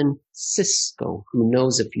Carolyn Cisco, who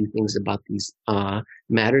knows a few things about these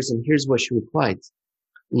matters. And here's what she replied: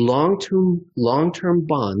 Long-term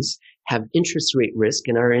bonds have interest rate risk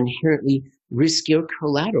and are inherently riskier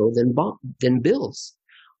collateral than bills.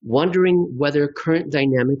 Wondering whether current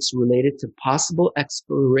dynamics related to possible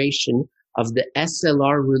expiration of the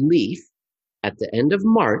SLR relief at the end of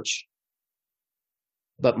March,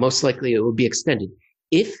 but most likely it will be extended.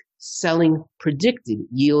 If selling predicted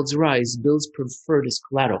yields rise, bills preferred as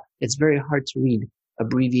collateral. It's very hard to read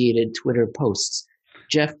abbreviated Twitter posts.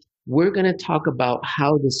 Jeff, we're going to talk about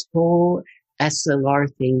how this whole SLR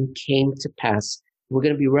thing came to pass. We're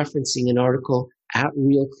going to be referencing an article at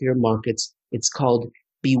Real Clear Markets. It's called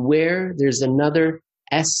Beware, There's Another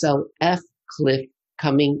SLF Cliff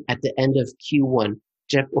Coming at the End of Q1.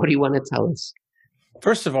 Jeff, what do you want to tell us?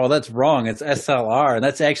 First of all, that's wrong. It's SLR, and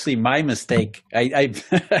that's actually my mistake. I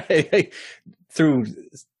through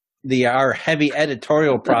our heavy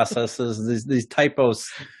editorial processes, these typos.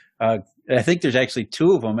 I think there's actually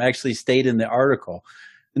two of them actually stayed in the article,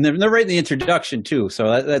 and they're right in the introduction too.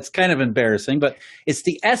 So that's kind of embarrassing. But it's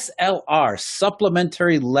the SLR,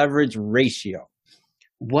 supplementary leverage ratio.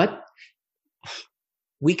 What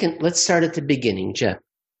let's start at the beginning, Jeff.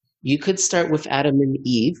 You could start with Adam and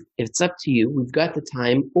Eve. It's up to you. We've got the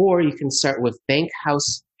time. Or you can start with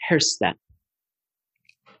Bankhouse Herstat.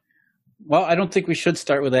 Well, I don't think we should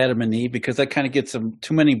start with Adam and Eve because that kind of gets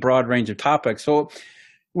too many broad range of topics. So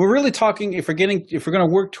we're really talking, if we're going to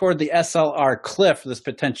work toward the SLR cliff, this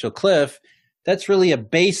potential cliff, that's really a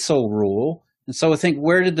Basel rule. And so I think,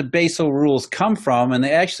 where did the Basel rules come from? And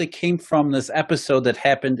they actually came from this episode that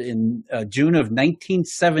happened in June of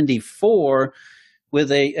 1974 with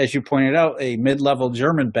as you pointed out, a mid-level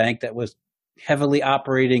German bank that was heavily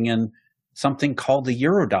operating in something called the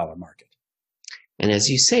Eurodollar market. And as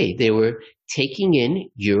you say, they were taking in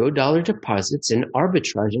Eurodollar deposits and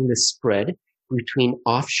arbitraging the spread between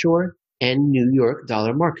offshore and New York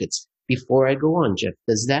dollar markets. Before I go on, Jeff,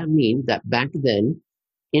 does that mean that back then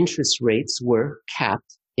interest rates were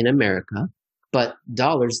capped in America, but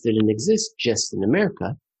dollars didn't exist just in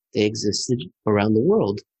America? They existed around the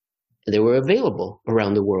world. They were available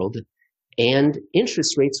around the world, and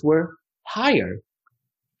interest rates were higher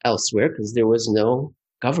elsewhere because there was no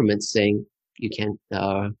government saying you can't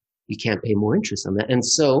pay more interest on that. And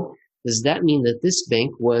so, does that mean that this bank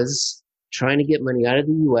was trying to get money out of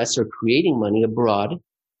the U.S. or creating money abroad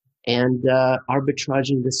and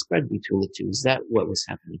arbitraging the spread between the two? Is that what was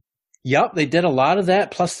happening? Yep, they did a lot of that.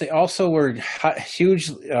 Plus, they also were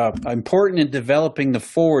hugely important in developing the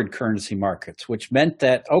forward currency markets, which meant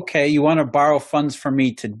that, okay, you want to borrow funds from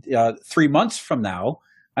me to 3 months from now.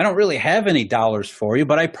 I don't really have any dollars for you,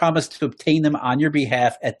 but I promise to obtain them on your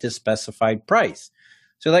behalf at this specified price.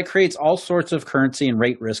 So that creates all sorts of currency and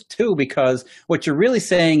rate risk too, because what you're really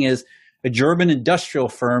saying is a German industrial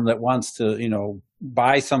firm that wants to,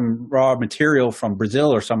 buy some raw material from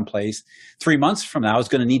Brazil or someplace 3 months from now is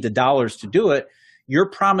going to need the dollars to do it. You're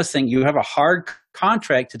promising you have a hard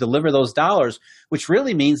contract to deliver those dollars, which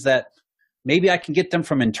really means that maybe I can get them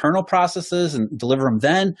from internal processes and deliver them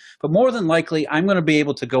then. But more than likely, I'm going to be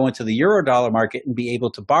able to go into the Eurodollar market and be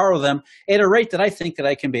able to borrow them at a rate that I think that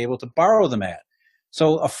I can be able to borrow them at.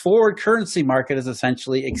 So a forward currency market is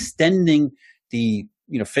essentially extending the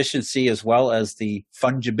efficiency as well as the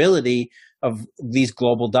fungibility of these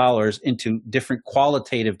global dollars into different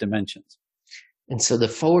qualitative dimensions. And so the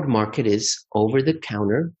forward market is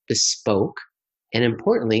over-the-counter, bespoke, and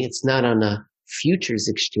importantly, it's not on a futures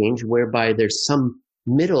exchange whereby there's some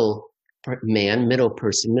middle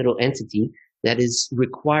entity that is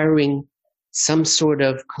requiring some sort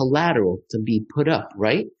of collateral to be put up,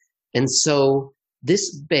 right? And so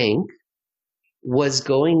this bank was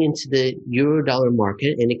going into the Eurodollar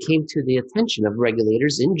market, and it came to the attention of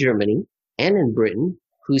regulators in Germany and in Britain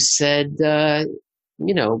who said, they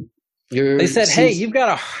said, hey, you've got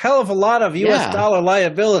a hell of a lot of U.S. dollar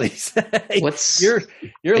liabilities. You're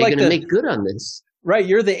like going to make good on this. Right.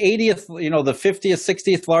 You're the 80th, the 50th,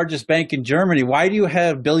 60th largest bank in Germany. Why do you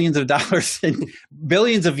have billions of dollars and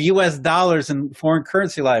billions of U.S. dollars in foreign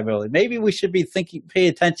currency liability? Maybe we should be pay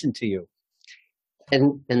attention to you.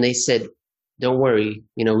 And they said, don't worry,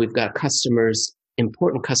 we've got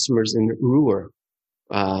important customers in Ruhr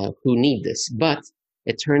who need this. But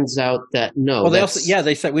it turns out that no. Well,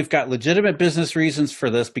 they said we've got legitimate business reasons for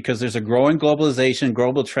this because there's a growing globalization,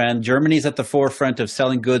 global trend. Germany's at the forefront of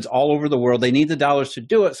selling goods all over the world. They need the dollars to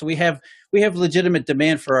do it. So we have legitimate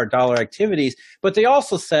demand for our dollar activities. But they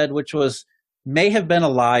also said, which may have been a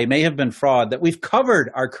lie, may have been fraud, that we've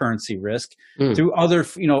covered our currency risk through other,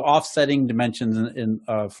 offsetting dimensions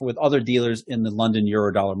with other dealers in the London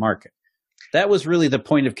Eurodollar market. That was really the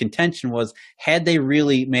point of contention, was had they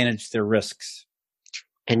really managed their risks?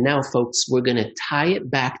 And now, folks, we're going to tie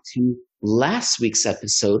it back to last week's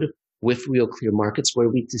episode with Real Clear Markets, where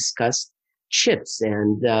we discussed chips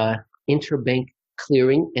and interbank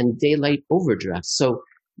clearing and daylight overdrafts. So,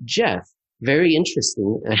 Jeff, very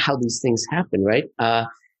interesting how these things happen, right?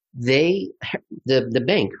 They, the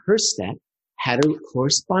bank, Herstat, had a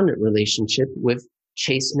correspondent relationship with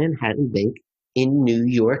Chase Manhattan Bank in New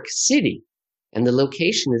York City. And the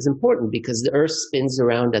location is important because the Earth spins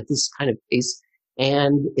around at this kind of pace,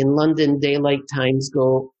 and in London, daylight times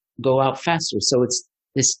go out faster. So it's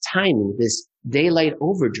this timing, this daylight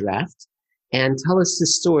overdraft. And tell us the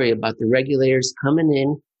story about the regulators coming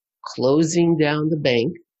in, closing down the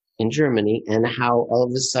bank in Germany, and how all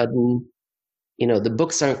of a sudden, the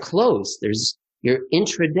books aren't closed. There's your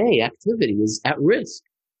intraday activity is at risk.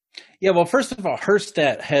 Yeah, well, first of all,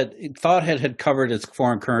 Herstat had covered its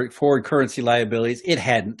foreign currency liabilities. It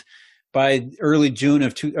hadn't. By early June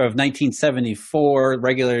of 1974,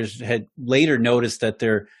 regulators had later noticed that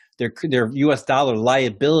their U.S. dollar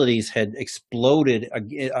liabilities had exploded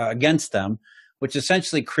against them, which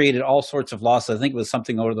essentially created all sorts of losses. I think it was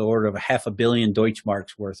something over the order of 500 million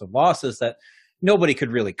Deutschmarks worth of losses that nobody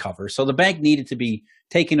could really cover. So the bank needed to be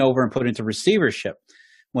taken over and put into receivership.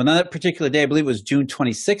 Well, on that particular day, I believe it was June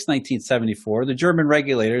 26, 1974, the German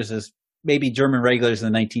regulators, as maybe German regulators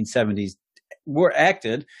in the 1970s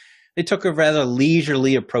acted, they took a rather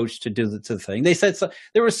leisurely approach to the thing. They said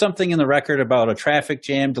there was something in the record about a traffic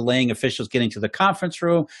jam delaying officials getting to the conference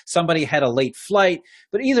room. Somebody had a late flight.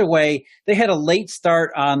 But either way, they had a late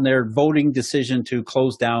start on their voting decision to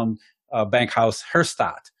close down Bankhaus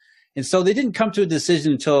Herstat. And so they didn't come to a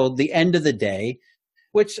decision until the end of the day,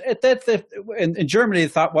 which in Germany they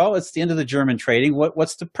thought, well, it's the end of the German trading.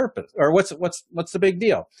 What's the purpose, or what's the big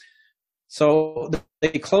deal? So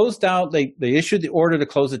they closed down. They issued the order to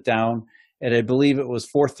close it down, and I believe it was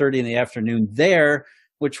 4:30 in the afternoon there,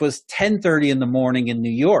 which was 10:30 in the morning in New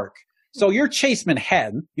York. So you're Chase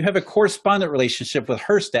Manhattan. You have a correspondent relationship with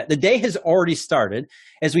Herstat. The day has already started.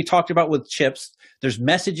 As we talked about with chips, there's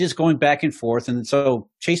messages going back and forth. And so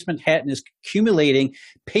Chase Manhattan is accumulating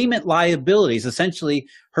payment liabilities. Essentially,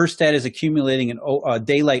 Herstat is accumulating a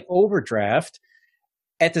daylight overdraft.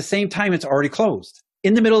 At the same time, it's already closed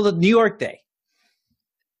in the middle of the New York day.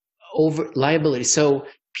 Over liability. So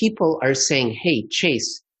people are saying, hey,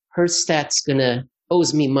 Chase, Herstat's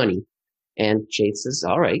owes me money. And Chase says,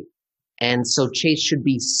 all right. And so Chase should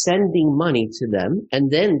be sending money to them,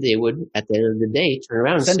 and then they would, at the end of the day, turn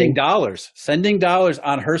around and sending dollars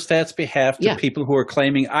on Herstat's behalf to people who are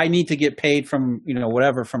claiming, I need to get paid from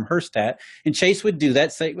whatever from Herstat. And Chase would do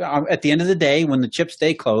that. Say, at the end of the day, when the chips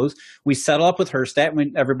day close, we settle up with Herstat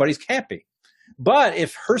when everybody's happy. But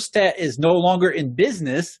if Herstat is no longer in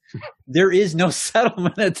business, there is no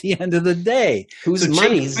settlement at the end of the day. Whose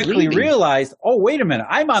money Chase quickly realized, oh, wait a minute,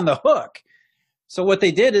 I'm on the hook. So what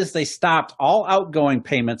they did is they stopped all outgoing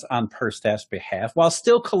payments on Herstat's behalf while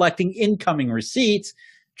still collecting incoming receipts,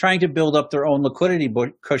 trying to build up their own liquidity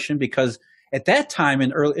cushion, because at that time in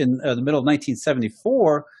the middle of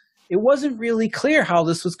 1974, it wasn't really clear how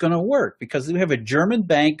this was going to work, because we have a German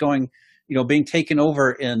bank being taken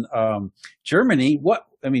over in Germany.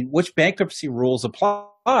 Which bankruptcy rules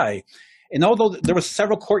apply? And although there were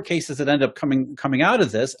several court cases that ended up coming out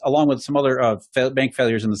of this, along with some other bank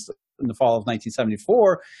failures in the fall of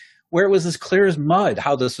 1974, where it was as clear as mud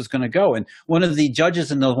how this was going to go. And one of the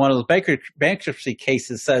judges in one of the bankruptcy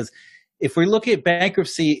cases says, if we look at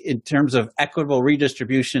bankruptcy in terms of equitable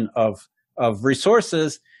redistribution of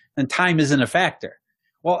resources, then time isn't a factor.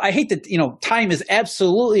 Well, I hate that, time is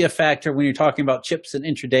absolutely a factor when you're talking about chips and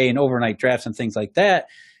intraday and overnight drafts and things like that,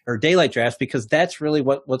 or daylight drafts, because that's really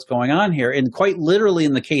what's going on here. And quite literally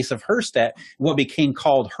in the case of Herstat, what became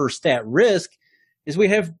called Herstat risk is we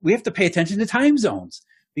have to pay attention to time zones,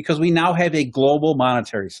 because we now have a global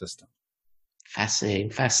monetary system.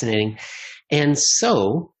 Fascinating. And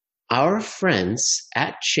so our friends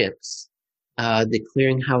at CHIPS, the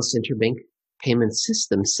Clearinghouse Interbank Payment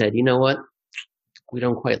System, said, you know what? We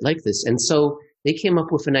don't quite like this. And so they came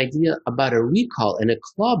up with an idea about a recall and a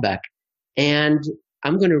clawback. And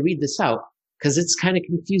I'm going to read this out because it's kind of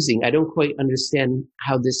confusing. I don't quite understand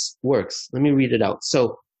how this works. Let me read it out.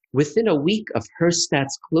 So within a week of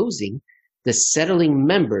Herstat's closing, the settling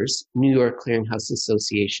members, New York Clearinghouse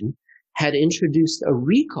Association, had introduced a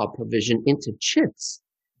recall provision into CHIPS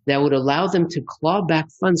that would allow them to claw back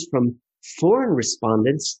funds from foreign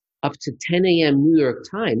respondents up to 10 a.m. New York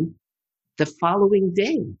time the following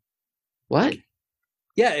day. What?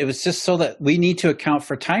 Yeah, it was just so that we need to account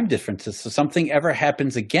for time differences. So something ever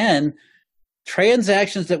happens again,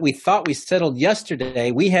 transactions that we thought we settled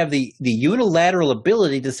yesterday, we have the unilateral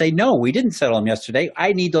ability to say, no, we didn't settle them yesterday.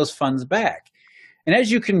 I need those funds back. And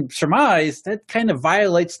as you can surmise, that kind of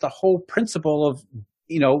violates the whole principle of,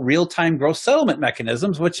 real-time gross settlement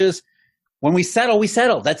mechanisms, which is When we settle, we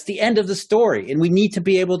settle. That's the end of the story. And we need to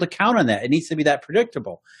be able to count on that. It needs to be that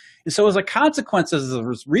predictable. And so as a consequence of the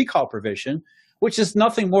recall provision, which is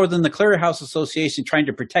nothing more than the Clearinghouse Association trying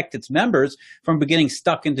to protect its members from getting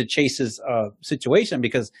stuck into Chase's situation,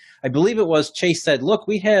 because I believe it was Chase said, look,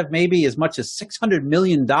 we have maybe as much as $600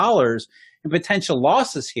 million in potential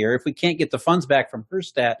losses here if we can't get the funds back from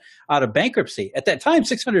Herstat out of bankruptcy. At that time,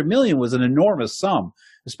 $600 million was an enormous sum,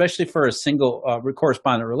 especially for a single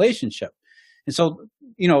correspondent relationship. And so,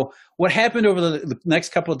 what happened over the next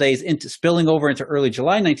couple of days spilling over into early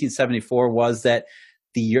July 1974 was that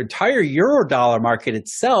the entire Eurodollar market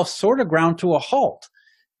itself sort of ground to a halt.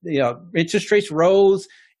 Interest rates rose,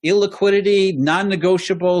 illiquidity,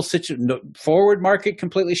 non-negotiable, forward market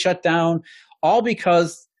completely shut down, all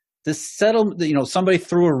because this settlement, somebody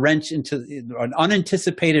threw a wrench into an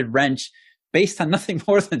unanticipated wrench based on nothing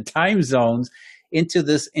more than time zones into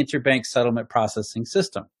this interbank settlement processing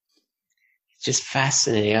system. Just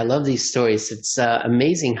fascinating. I love these stories. It's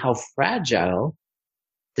amazing how fragile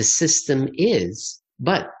the system is,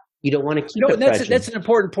 but you don't want to keep it fragile. That's an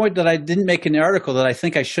important point that I didn't make in the article that I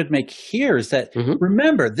think I should make here is that,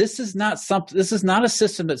 remember, this is not a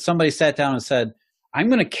system that somebody sat down and said, I'm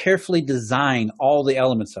going to carefully design all the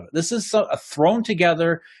elements of it. This is a thrown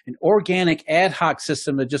together, an organic ad hoc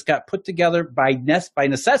system that just got put together by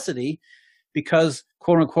necessity because,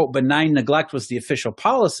 quote unquote, benign neglect was the official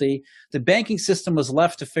policy. The banking system was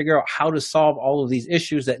left to figure out how to solve all of these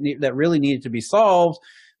issues that really needed to be solved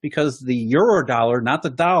because the Eurodollar, not the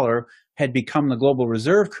dollar, had become the global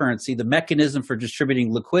reserve currency, the mechanism for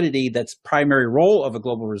distributing liquidity that's primary role of a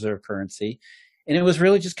global reserve currency. And it was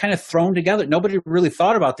really just kind of thrown together. Nobody really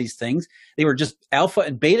thought about these things. They were just alpha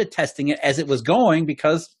and beta testing it as it was going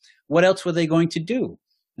because what else were they going to do?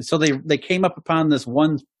 And so they came up upon this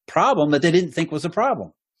one problem that they didn't think was a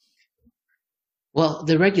problem. Well,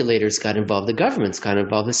 the regulators got involved, the governments got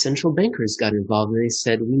involved, the central bankers got involved, and they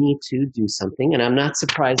said, we need to do something. And I'm not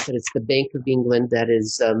surprised that it's the Bank of England that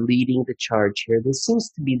is leading the charge here. This seems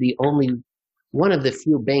to be the only one of the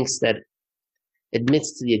few banks that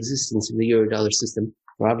admits to the existence of the Eurodollar system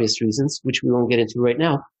for obvious reasons, which we won't get into right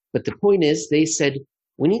now. But the point is, they said,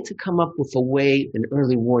 we need to come up with a way, an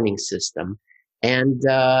early warning system. And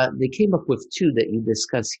they came up with two that you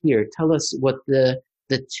discuss here. Tell us what the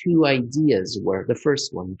two ideas were. The first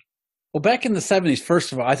one. Well, back in the 70s,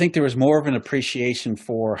 first of all, I think there was more of an appreciation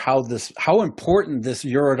for how important this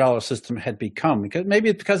Eurodollar system had become.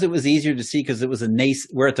 Because it was easier to see because it was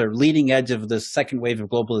we're at the leading edge of the second wave of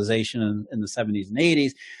globalization in the 70s and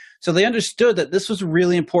 80s. So they understood that this was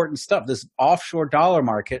really important stuff. This offshore dollar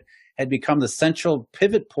market had become the central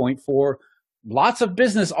pivot point for lots of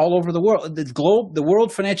business all over the world. The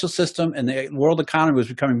world financial system and the world economy was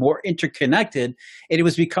becoming more interconnected, and it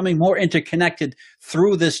was becoming more interconnected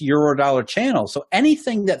through this Eurodollar channel. So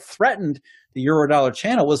anything that threatened the Eurodollar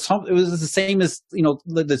channel was the same as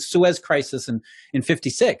the Suez crisis in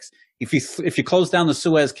 '56. If you close down the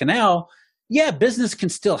Suez Canal, business can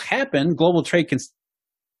still happen, global trade can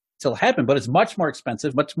still happen, but it's much more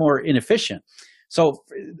expensive, much more inefficient. So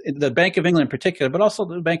the Bank of England in particular, but also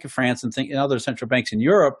the Bank of France and other central banks in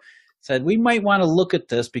Europe said, we might want to look at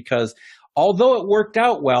this because although it worked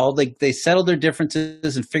out well, they settled their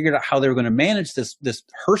differences and figured out how they were going to manage this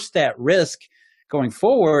Herstat risk going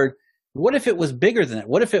forward. What if it was bigger than that?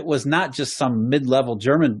 What if it was not just some mid-level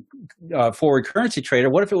German forward currency trader?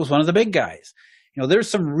 What if it was one of the big guys?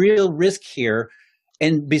 There's some real risk here.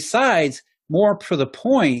 And besides, more for the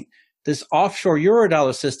point, this offshore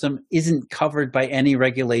Eurodollar system isn't covered by any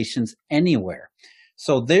regulations anywhere.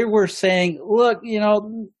 So they were saying, look,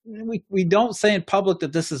 we don't say in public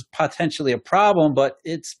that this is potentially a problem, but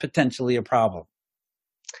it's potentially a problem.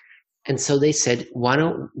 And so they said,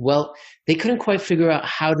 they couldn't quite figure out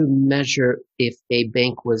how to measure if a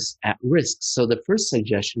bank was at risk. So the first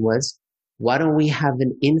suggestion was, why don't we have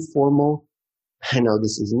an informal, I know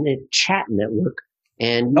this isn't a chat network,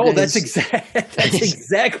 and that's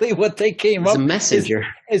exactly what they came up with. A messenger.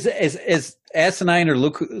 As asinine or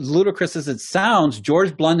ludicrous as it sounds,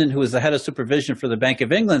 George Blunden, who is the head of supervision for the Bank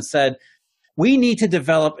of England, said, we need to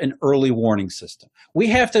develop an early warning system. We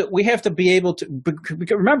have to be able to,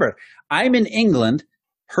 remember, I'm in England,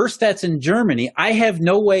 Herstat's in Germany. I have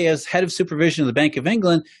no way as head of supervision of the Bank of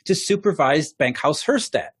England to supervise Bankhaus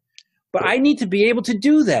Herstat. But I need to be able to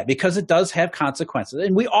do that because it does have consequences.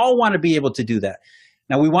 And we all want to be able to do that.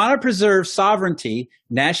 Now, we want to preserve sovereignty,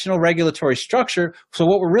 national regulatory structure. So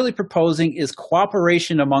what we're really proposing is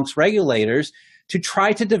cooperation amongst regulators to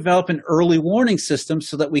try to develop an early warning system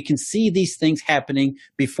so that we can see these things happening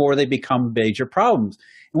before they become major problems.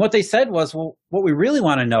 And what they said was, well, what we really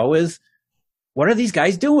want to know is, what are these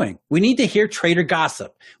guys doing? We need to hear trader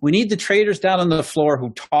gossip. We need the traders down on the floor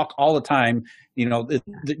who talk all the time.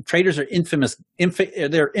 The traders are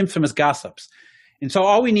they're infamous gossips. And so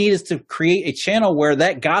all we need is to create a channel where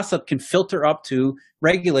that gossip can filter up to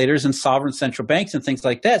regulators and sovereign central banks and things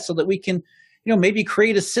like that, so that we can, maybe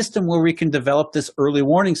create a system where we can develop this early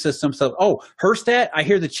warning system. So, Herstat, I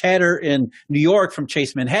hear the chatter in New York from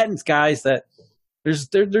Chase Manhattan's guys that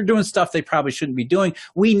they're doing stuff they probably shouldn't be doing.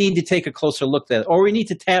 We need to take a closer look at it. Or we need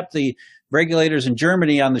to tap the regulators in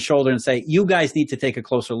Germany on the shoulder and say, you guys need to take a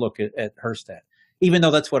closer look at Herstat. Even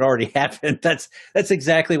though that's what already happened. That's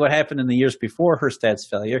exactly what happened in the years before Herstat's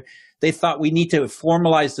failure. They thought we need to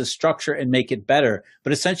formalize the structure and make it better.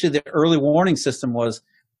 But essentially the early warning system was,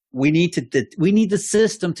 we need the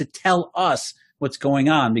system to tell us what's going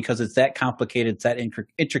on, because it's that complicated, it's that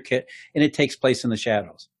intricate, and it takes place in the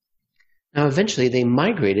shadows. Now, eventually they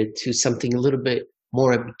migrated to something a little bit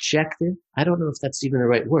more objective. I don't know if that's even the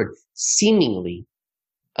right word. Seemingly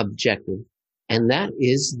objective. And that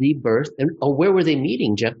is the birth. And where were they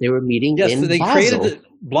meeting, Jeff? They were meeting in Basel.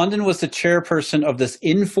 Blunden was the chairperson of this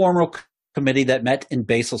informal committee that met in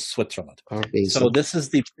Basel, Switzerland. So this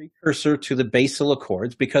is the precursor to the Basel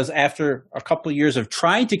Accords, because after a couple of years of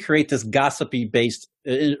trying to create this gossipy-based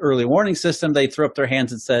early warning system, they threw up their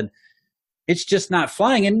hands and said, it's just not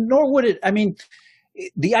flying, and nor would it. I mean,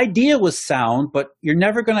 the idea was sound, but you're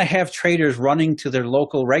never going to have traders running to their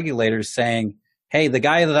local regulators saying, hey, the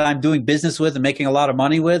guy that I'm doing business with and making a lot of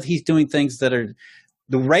money with, he's doing things that are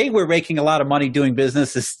the way we're making a lot of money doing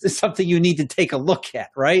business is something you need to take a look at,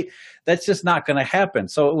 right? That's just not going to happen.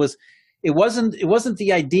 So it wasn't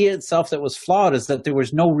the idea itself that was flawed, is that there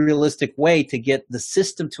was no realistic way to get the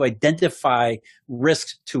system to identify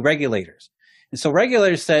risks to regulators. And so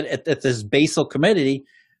regulators said at this Basel committee,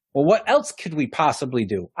 well, what else could we possibly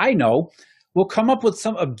do? I know. We'll come up with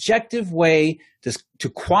some objective way to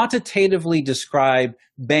quantitatively describe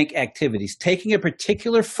bank activities, taking a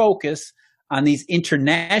particular focus on these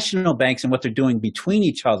international banks and what they're doing between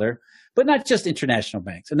each other, but not just international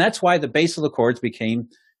banks. And that's why the Basel Accords became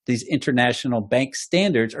these international bank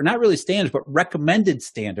standards, or not really standards, but recommended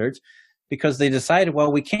standards, because they decided,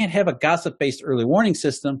 well, we can't have a gossip-based early warning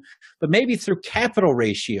system, but maybe through capital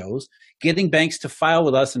ratios, getting banks to file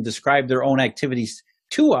with us and describe their own activities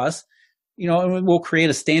to us, and we'll create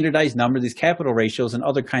a standardized number, these capital ratios and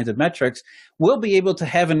other kinds of metrics. We'll be able to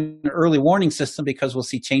have an early warning system, because we'll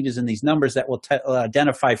see changes in these numbers that will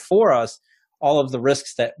identify for us all of the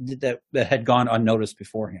risks that had gone unnoticed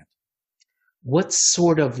beforehand. What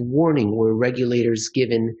sort of warning were regulators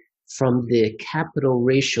given from the capital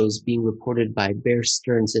ratios being reported by Bear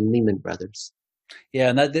Stearns and Lehman Brothers?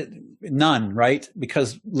 Yeah, none, right?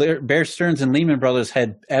 Because Bear Stearns and Lehman Brothers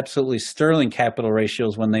had absolutely sterling capital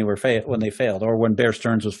ratios when they failed, or when Bear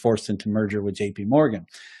Stearns was forced into merger with J.P. Morgan.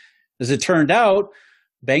 As it turned out,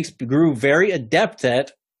 banks grew very adept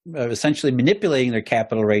at essentially manipulating their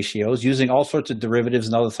capital ratios, using all sorts of derivatives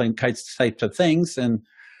and other types of things, and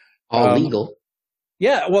all legal.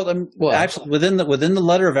 Yeah, well, actually, within the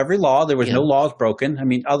letter of every law, there was no laws broken.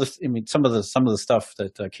 Some of the stuff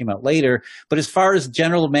that came out later. But as far as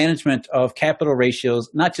general management of capital ratios,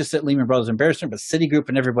 not just at Lehman Brothers and Bear Stearns, but Citigroup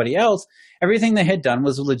and everybody else, everything they had done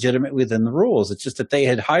was legitimate within the rules. It's just that they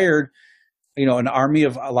had hired, an army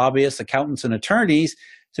of lobbyists, accountants, and attorneys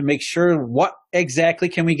to make sure what exactly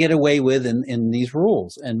can we get away with in these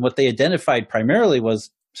rules. And what they identified primarily was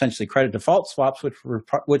essentially credit default swaps,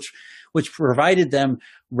 which provided them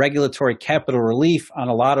regulatory capital relief in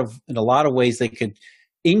a lot of ways. They could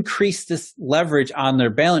increase this leverage on their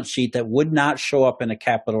balance sheet that would not show up in a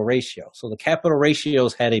capital ratio. So the capital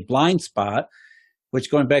ratios had a blind spot, which,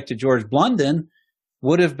 going back to George Blunden,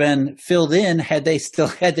 would have been filled in had they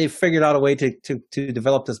figured out a way to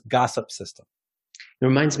develop this gossip system. It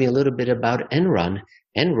reminds me a little bit about Enron.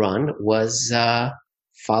 Enron was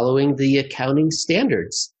following the accounting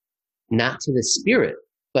standards, not to the spirit,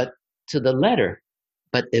 but to the letter.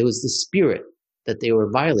 But it was the spirit that they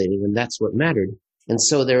were violating, and that's what mattered. And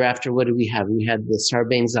so thereafter, what did we have? We had the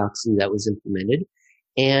Sarbanes-Oxley that was implemented.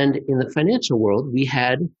 And in the financial world, we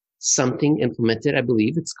had something implemented, I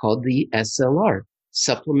believe it's called the SLR,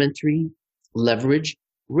 Supplementary Leverage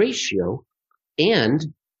Ratio. And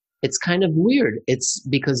it's kind of weird. It's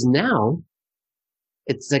because now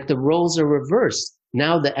it's like the roles are reversed.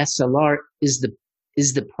 Now the SLR is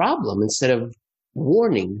the problem, instead of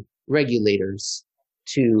warning regulators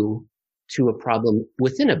to a problem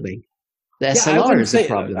within a bank. The SLR is the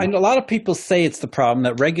problem. A lot of people say it's the problem,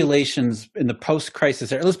 that regulations in the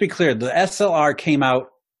post-crisis era. Let's be clear, the SLR came out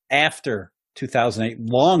after 2008,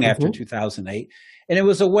 long after 2008, And it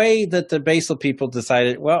was a way that the Basel people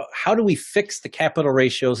decided, well, how do we fix the capital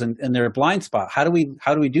ratios and their blind spot? How do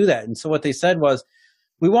we do that? And so what they said was,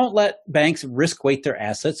 we won't let banks risk weight their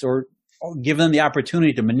assets or give them the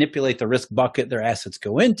opportunity to manipulate the risk bucket their assets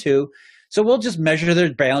go into. So we'll just measure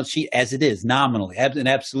their balance sheet as it is, nominally, in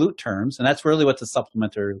absolute terms. And that's really what the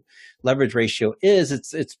supplementary leverage ratio is.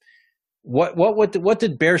 It's what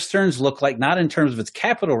did Bear Stearns look like, not in terms of its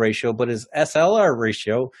capital ratio, but its SLR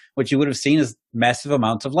ratio, which you would have seen as massive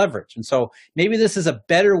amounts of leverage. And so maybe this is a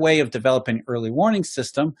better way of developing early warning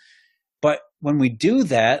system. But when we do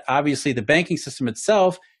that, obviously the banking system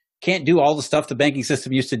itself can't do all the stuff the banking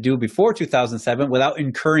system used to do before 2007 without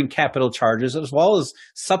incurring capital charges, as well as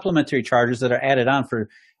supplementary charges that are added on for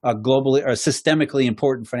globally or systemically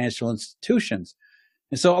important financial institutions.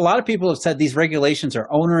 And so a lot of people have said these regulations are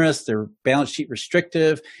onerous, they're balance sheet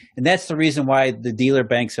restrictive, and that's the reason why the dealer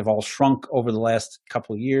banks have all shrunk over the last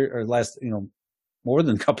couple of years, or more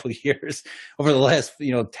than a couple of years, over the last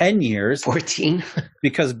 10 years. 14.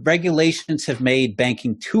 Because regulations have made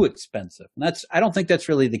banking too expensive. And I don't think that's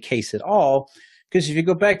really the case at all, because if you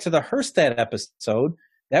go back to the Herstatt episode,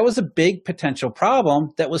 that was a big potential problem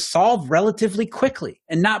that was solved relatively quickly,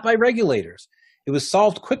 and not by regulators. It was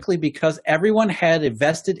solved quickly because everyone had a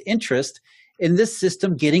vested interest in this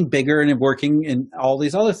system getting bigger and working and all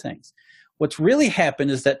these other things. What's really happened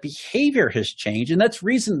is that behavior has changed, and that's the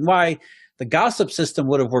reason why the gossip system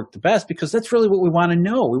would have worked the best, because that's really what we want to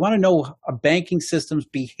know. We want to know a banking system's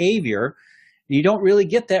behavior, and you don't really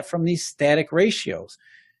get that from these static ratios.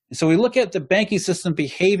 And so we look at the banking system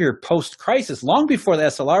behavior post-crisis, long before the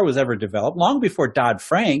SLR was ever developed, long before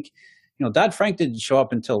Dodd-Frank. Dodd-Frank didn't show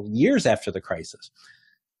up until years after the crisis.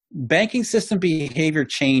 Banking system behavior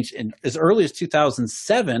changed as early as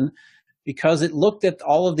 2007 because it looked at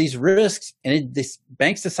all of these risks, and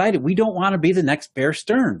banks decided, we don't want to be the next Bear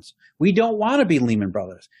Stearns. We don't want to be Lehman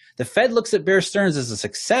Brothers. The Fed looks at Bear Stearns as a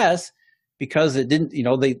success because it didn't,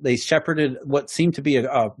 they shepherded what seemed to be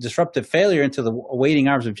a disruptive failure into the awaiting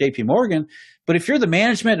arms of JP Morgan. But if you're the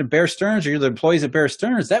management of Bear Stearns or you're the employees of Bear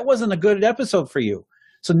Stearns, that wasn't a good episode for you.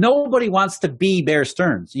 So nobody wants to be Bear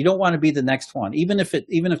Stearns. You don't want to be the next one, even if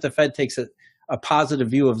the Fed takes a positive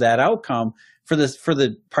view of that outcome. For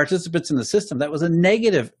the participants in the system, that was a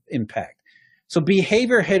negative impact. So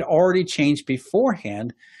behavior had already changed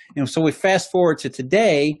beforehand. So we fast forward to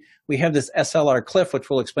today, we have this SLR cliff, which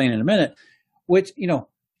we'll explain in a minute, which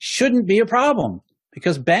shouldn't be a problem,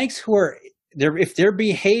 because banks if their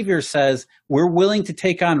behavior says we're willing to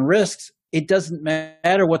take on risks, it doesn't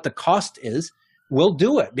matter what the cost is. We'll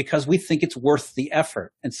do it because we think it's worth the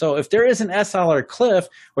effort. And so if there is an SLR cliff,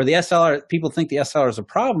 or people think the SLR is a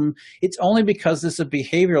problem, it's only because this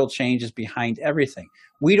behavioral change is behind everything.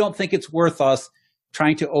 We don't think it's worth us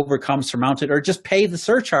trying to overcome, surmount it, or just pay the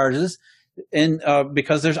surcharges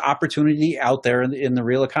because there's opportunity out there in the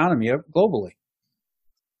real economy globally.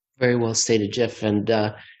 Very well stated, Jeff. And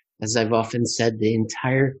as I've often said, the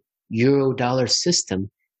entire euro-dollar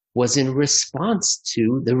system was in response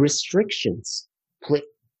to the restrictions.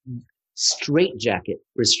 Straitjacket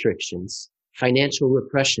restrictions, financial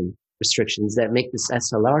repression restrictions that make this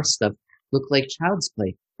SLR stuff look like child's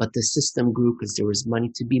play. But the system grew because there was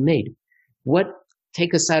money to be made.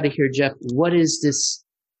 Take us out of here, Jeff. What is this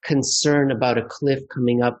concern about a cliff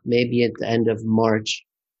coming up maybe at the end of March?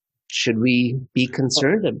 Should we be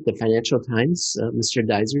concerned? The Financial Times, Mr.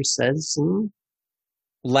 Deiser says.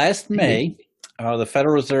 Last May, the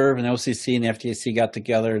Federal Reserve and OCC and the FDIC got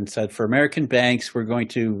together and said, for American banks, we're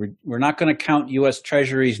not going to count U.S.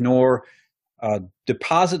 Treasuries nor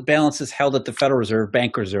deposit balances held at the Federal Reserve,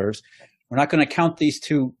 bank reserves. We're not going to count these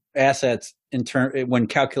two assets when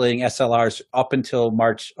calculating SLRs up until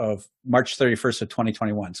March 31st of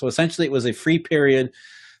 2021. So essentially, it was a free period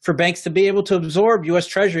for banks to be able to absorb U.S.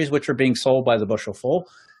 Treasuries, which were being sold by the bushel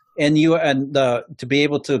and to be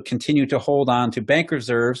able to continue to hold on to bank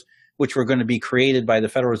reserves, which were going to be created by the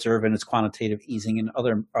Federal Reserve and its quantitative easing and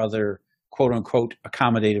other quote unquote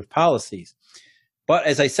accommodative policies. But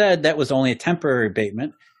as I said, that was only a temporary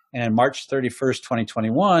abatement. And on March 31st,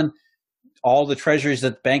 2021, all the treasuries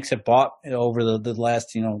that banks have bought over the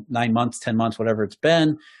last 9 months, 10 months, whatever it's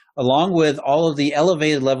been, along with all of the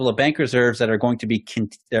elevated level of bank reserves that are going to be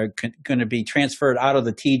transferred out of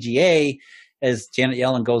the TGA as Janet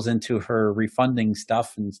Yellen goes into her refunding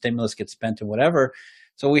stuff and stimulus gets spent and whatever.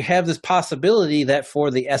 So we have this possibility that for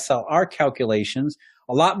the SLR calculations,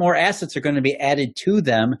 a lot more assets are going to be added to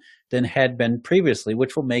them than had been previously,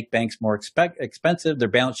 which will make banks more expensive, their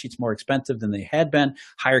balance sheets more expensive than they had been,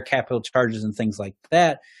 higher capital charges and things like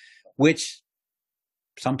that, which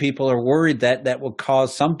Some people are worried that that will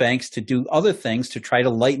cause some banks to do other things to try to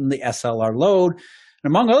lighten the SLR load.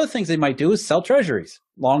 And among other things they might do is sell treasuries,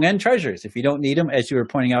 long end treasuries. If you don't need them, as you were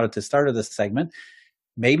pointing out at the start of this segment,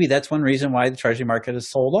 maybe that's one reason why the treasury market is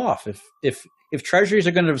sold off. If treasuries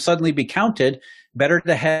are going to suddenly be counted, better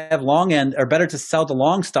to have long end, or better to sell the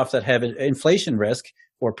long stuff that have inflation risk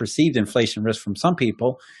or perceived inflation risk from some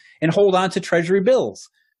people, and hold on to treasury bills,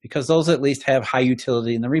 because those at least have high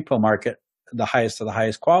utility in the repo market, the highest of the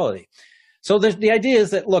highest quality. So the idea is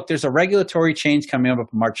that, look, there's a regulatory change coming up on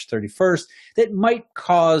March 31st that might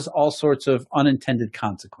cause all sorts of unintended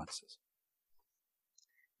consequences.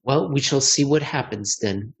 Well, we shall see what happens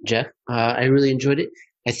then, Jeff. I really enjoyed it.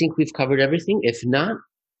 I think we've covered everything. If not,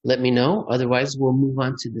 let me know. Otherwise, we'll move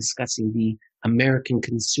on to discussing the American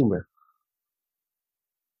consumer.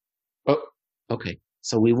 Oh, okay.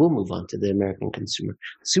 So we will move on to the American consumer.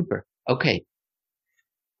 Super. Okay.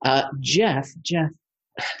 Jeff,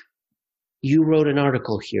 you wrote an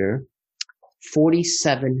article here,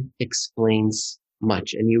 47 Explains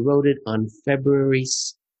Much, and you wrote it on February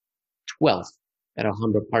 12th at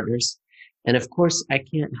Alhambra Partners. And of course, I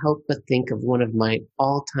can't help but think of one of my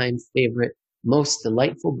all-time favorite, most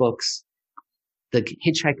delightful books, The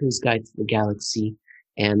Hitchhiker's Guide to the Galaxy,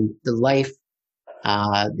 and the life,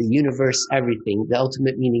 the universe, everything, the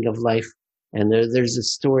ultimate meaning of life. And there's a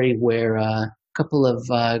story where a couple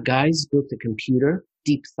of guys built a computer,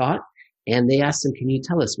 Deep Thought, and they asked him, can you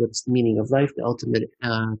tell us what's the meaning of life, the ultimate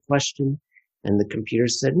question? And the computer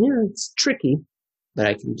said, yeah, it's tricky, but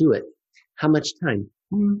I can do it. How much time?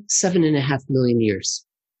 7.5 million years.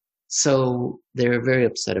 So they're very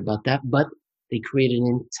upset about that, but they created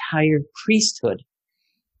an entire priesthood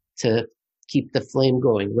to keep the flame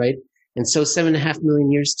going, right? And so 7.5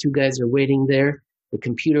 million years, two guys are waiting there. The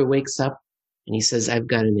computer wakes up and he says, I've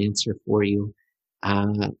got an answer for you.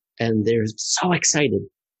 And they're so excited.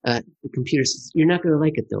 The computer says, you're not going to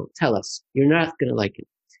like it though. Tell us. You're not going to like it.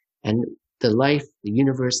 And the life, the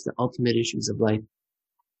universe, the ultimate issues of life,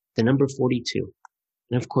 the number 42.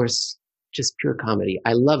 And of course, just pure comedy.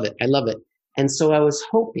 I love it. I love it. And so I was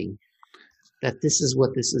hoping that this is what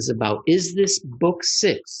this is about. Is this book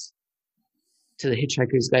 6 to The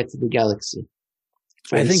Hitchhiker's Guide to the Galaxy?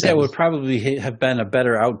 47. I think that would probably have been a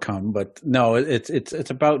better outcome, but no, it's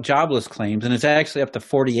about jobless claims, and it's actually up to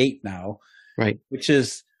 48 now. Right. Which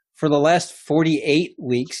is, for the last 48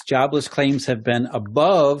 weeks, jobless claims have been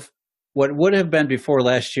above what would have been before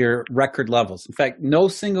last year record levels. In fact, no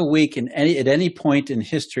single week at any point in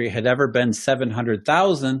history had ever been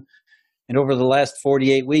 700,000. And over the last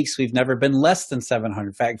 48 weeks, we've never been less than 700.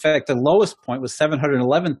 In fact, the lowest point was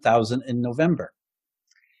 711,000 in November.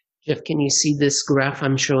 Jeff, can you see this graph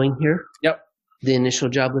I'm showing here? Yep. The initial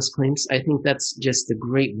jobless claims. I think that's just a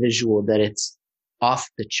great visual that it's off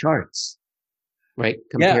the charts. Right.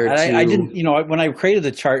 Compared to... I didn't, when I created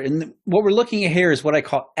the chart, and what we're looking at here is what I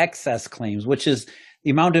call excess claims, which is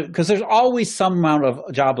the amount of, because there's always some amount of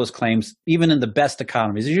jobless claims, even in the best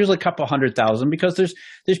economies. There's usually a couple 100,000 because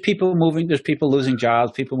there's people moving, there's people losing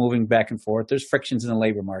jobs, people moving back and forth. There's frictions in the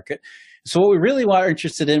labor market. So what we really are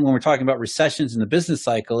interested in when we're talking about recessions in the business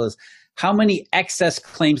cycle is how many excess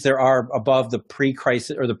claims there are above the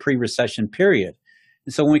pre-crisis or the pre-recession period.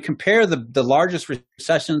 And so when we compare the largest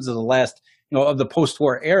recessions of the last, of the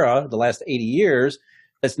post-war era, the last 80 years,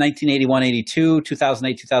 that's 1981, 82,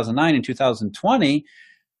 2008, 2009, and 2020,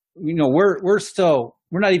 we're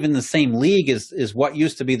not even in the same league as what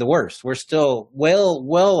used to be the worst. We're still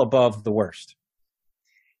well above the worst.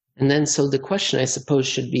 And then, so the question I suppose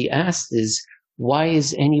should be asked is, why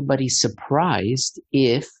is anybody surprised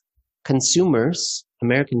if consumers,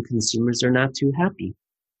 American consumers, are not too happy?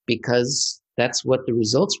 Because that's what the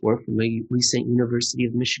results were from a recent University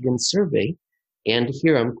of Michigan survey. And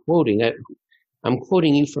here I'm quoting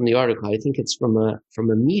you from the article. I think it's from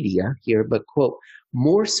a media here, but quote,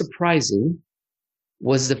 more surprising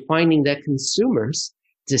was the finding that consumers,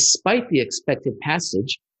 despite the expected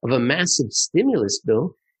passage of a massive stimulus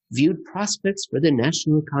bill, viewed prospects for the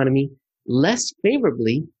national economy less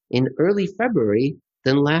favorably in early February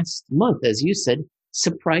than last month. As you said,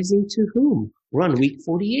 surprising to whom? We're on week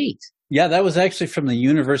 48. Yeah, that was actually from the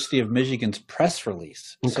University of Michigan's press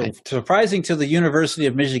release. Okay. So surprising to the University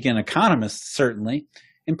of Michigan economists, certainly,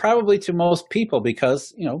 and probably to most people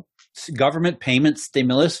because, government payment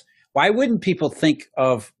stimulus. Why wouldn't people think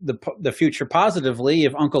of the future positively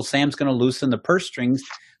if Uncle Sam's going to loosen the purse strings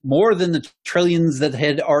more than the trillions that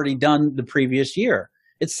had already done the previous year?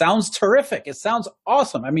 It sounds terrific. It sounds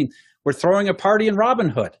awesome. I mean, we're throwing a party in Robin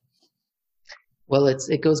Hood. Well,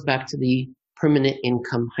 it goes back to the permanent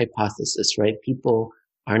income hypothesis, right? People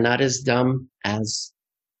are not as dumb as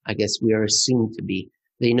I guess we are assumed to be.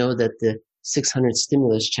 They know that the 600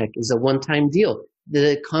 stimulus check is a one-time deal.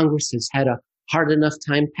 The Congress has had a hard enough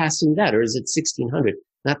time passing that, or is it 1,600?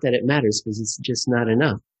 Not that it matters, because it's just not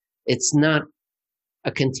enough. It's not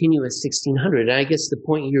a continuous 1,600. And I guess the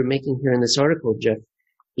point you're making here in this article, Jeff,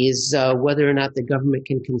 is whether or not the government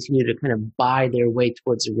can continue to kind of buy their way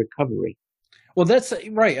towards a recovery. Well, that's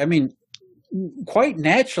right. I mean, quite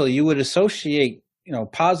naturally, you would associate,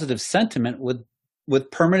 positive sentiment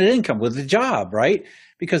with permanent income, with a job, right?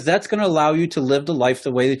 Because that's going to allow you to live the life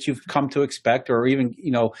the way that you've come to expect, or even,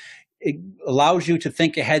 it allows you to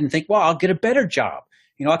think ahead and think, well, I'll get a better job.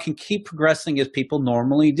 I can keep progressing as people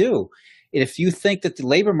normally do. If you think that the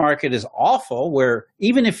labor market is awful, where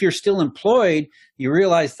even if you're still employed, you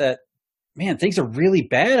realize that, man, things are really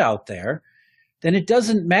bad out there, then it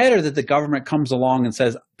doesn't matter that the government comes along and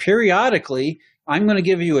says, periodically, I'm going to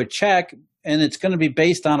give you a check, and it's going to be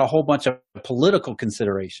based on a whole bunch of political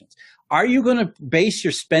considerations. Are you going to base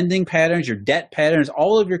your spending patterns, your debt patterns,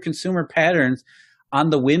 all of your consumer patterns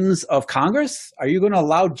on the whims of Congress? Are you going to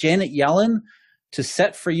allow Janet Yellen to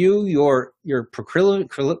set for you your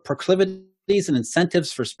proclivities and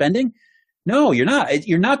incentives for spending? No, you're not.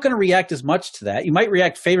 You're not going to react as much to that. You might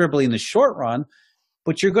react favorably in the short run,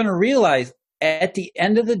 but you're going to realize at the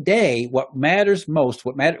end of the day, what matters most,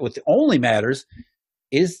 what only matters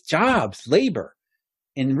is jobs, labor.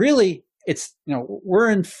 And really, it's, we're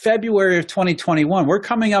in February of 2021. We're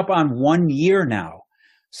coming up on 1 year now.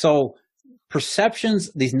 So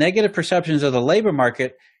perceptions, these negative perceptions of the labor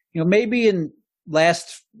market, maybe in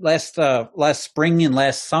last spring and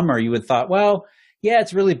last summer, you would thought, well, yeah,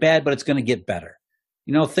 it's really bad, but it's going to get better.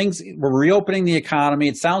 We're reopening the economy.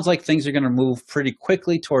 It sounds like things are going to move pretty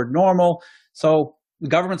quickly toward normal. So the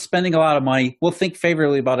government's spending a lot of money. We'll think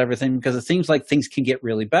favorably about everything because it seems like things can get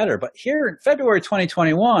really better. But here in February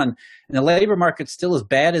 2021, and the labor market's still as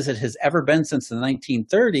bad as it has ever been since the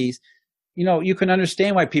 1930s, you can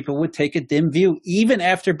understand why people would take a dim view. Even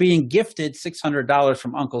after being gifted $600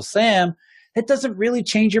 from Uncle Sam, that doesn't really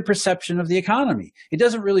change your perception of the economy. It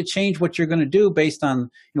doesn't really change what you're going to do based on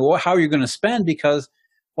how you're going to spend, because,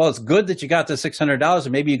 well, it's good that you got the $600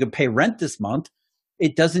 and maybe you could pay rent this month.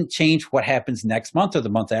 It doesn't change what happens next month or the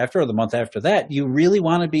month after or the month after that. You really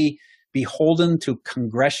want to be beholden to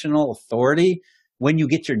congressional authority when you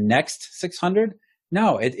get your next 600?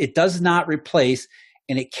 No, it does not replace,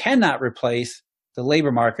 and it cannot replace, the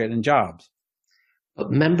labor market and jobs. But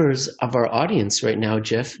members of our audience right now,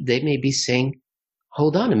 Jeff, they may be saying,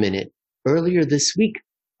 hold on a minute. Earlier this week,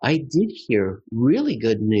 I did hear really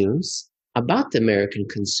good news about the American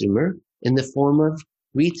consumer in the form of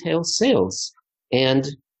retail sales. And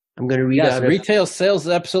I'm going to read out. Retail sales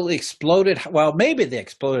absolutely exploded. Well, maybe they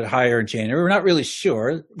exploded higher in January. We're not really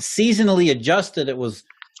sure. Seasonally adjusted, it was,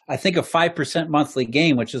 I think, a 5% monthly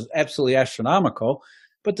gain, which is absolutely astronomical.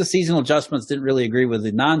 But the seasonal adjustments didn't really agree with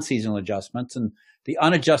the non-seasonal adjustments. And the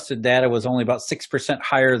unadjusted data was only about 6%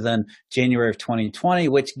 higher than January of 2020,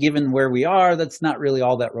 which, given where we are, that's not really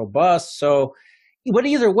all that robust. So, but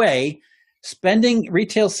either way,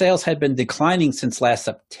 retail sales had been declining since last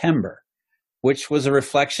September, which was a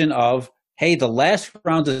reflection of, hey, the last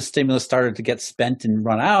round of stimulus started to get spent and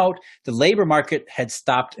run out. The labor market had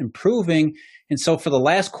stopped improving. And so for the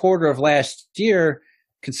last quarter of last year,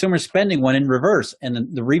 consumer spending went in reverse.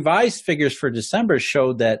 And the revised figures for December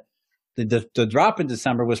showed that the drop in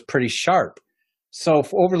December was pretty sharp. So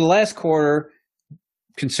over the last quarter,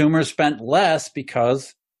 consumers spent less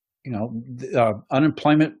because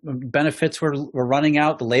unemployment benefits were running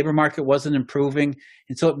out. The labor market wasn't improving.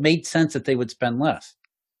 And so it made sense that they would spend less.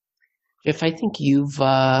 Jeff, I think you've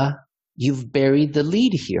buried the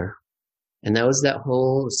lead here. And that was that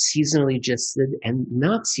whole seasonally adjusted and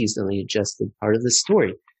not seasonally adjusted part of the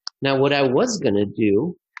story. Now, what I was going to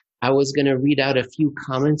do, I was going to read out a few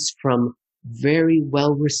comments from very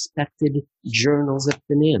well-respected journals of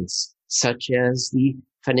finance, such as the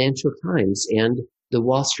Financial Times and the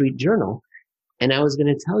Wall Street Journal. And I was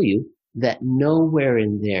going to tell you that nowhere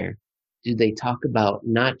in there do they talk about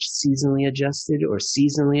not seasonally adjusted or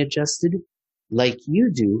seasonally adjusted like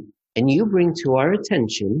you do. And you bring to our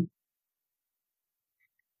attention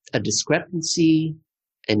a discrepancy,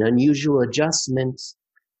 an unusual adjustment.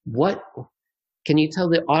 What can you tell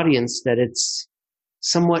the audience that it's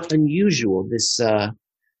somewhat unusual, this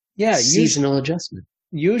seasonal adjustment?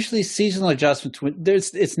 Usually seasonal adjustments,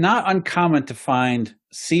 it's not uncommon to find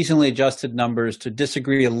seasonally adjusted numbers to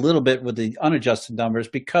disagree a little bit with the unadjusted numbers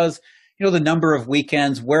because, the number of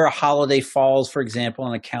weekends, where a holiday falls, for example,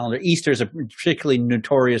 on the calendar. Easter is a particularly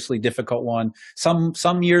notoriously difficult one.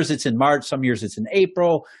 Some years it's in March, some years it's in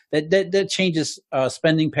April. That changes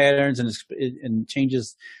spending patterns and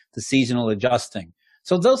changes the seasonal adjusting.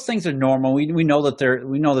 So those things are normal. We know that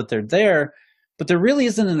they're there, but there really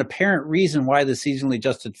isn't an apparent reason why the seasonally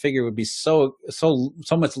adjusted figure would be so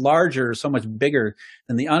much larger, so much bigger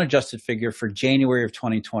than the unadjusted figure for January of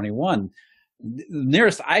 2021. The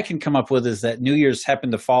nearest I can come up with is that New Year's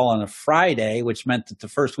happened to fall on a Friday, which meant that the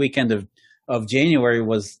first weekend of January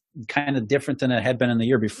was kind of different than it had been in the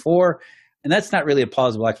year before. And that's not really a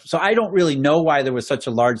plausible explanation. So I don't really know why there was such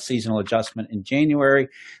a large seasonal adjustment in January.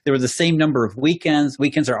 There were the same number of weekends.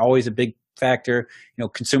 Weekends are always a big factor.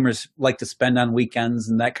 Consumers like to spend on weekends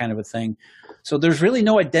and that kind of a thing. So there's really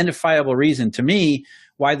no identifiable reason to me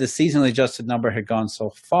why the seasonally adjusted number had gone so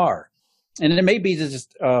far. And it may be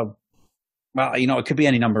just, it could be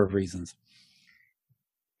any number of reasons.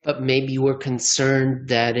 But maybe we're concerned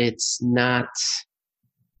that it's not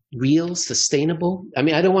real, sustainable. I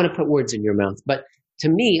mean, I don't want to put words in your mouth, but to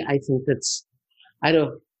me, I think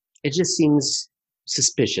it just seems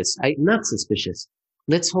suspicious. Not suspicious.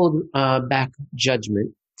 Let's hold back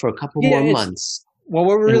judgment for a couple more months. Well,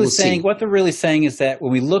 what they're really saying is that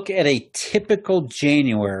when we look at a typical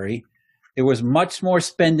January, there was much more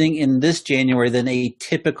spending in this January than a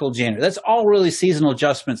typical January. That's all really seasonal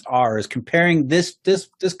adjustments are, is comparing this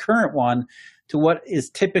current one to what is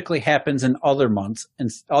typically happens in other months and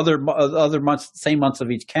other months, same months of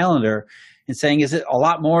each calendar, and saying, is it a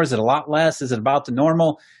lot more? Is it a lot less? Is it about the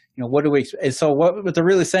normal? What do we? And so what they're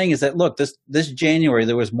really saying is that, look, this January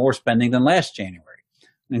there was more spending than last January,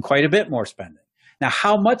 and quite a bit more spending. Now,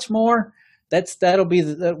 how much more?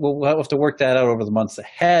 We'll have to work that out over the months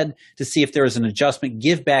ahead to see if there is an adjustment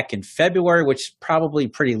give back in February, which is probably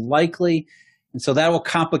pretty likely. And so that will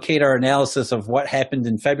complicate our analysis of what happened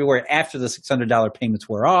in February after the $600 payments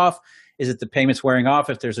wear off. Is it the payments wearing off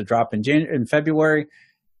if there's a drop in February?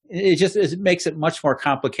 It makes it much more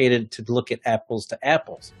complicated to look at apples to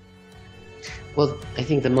apples. Well, I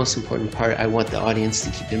think the most important part I want the audience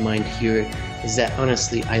to keep in mind here is that,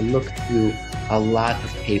 honestly, I looked through a lot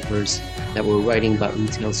of papers that were writing about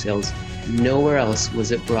retail sales. Nowhere else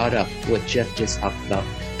was it brought up what Jeff just talked about.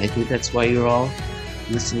 I think that's why you're all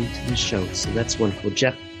listening to the show. So that's wonderful.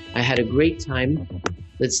 Jeff, I had a great time.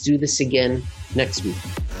 Let's do this again next week.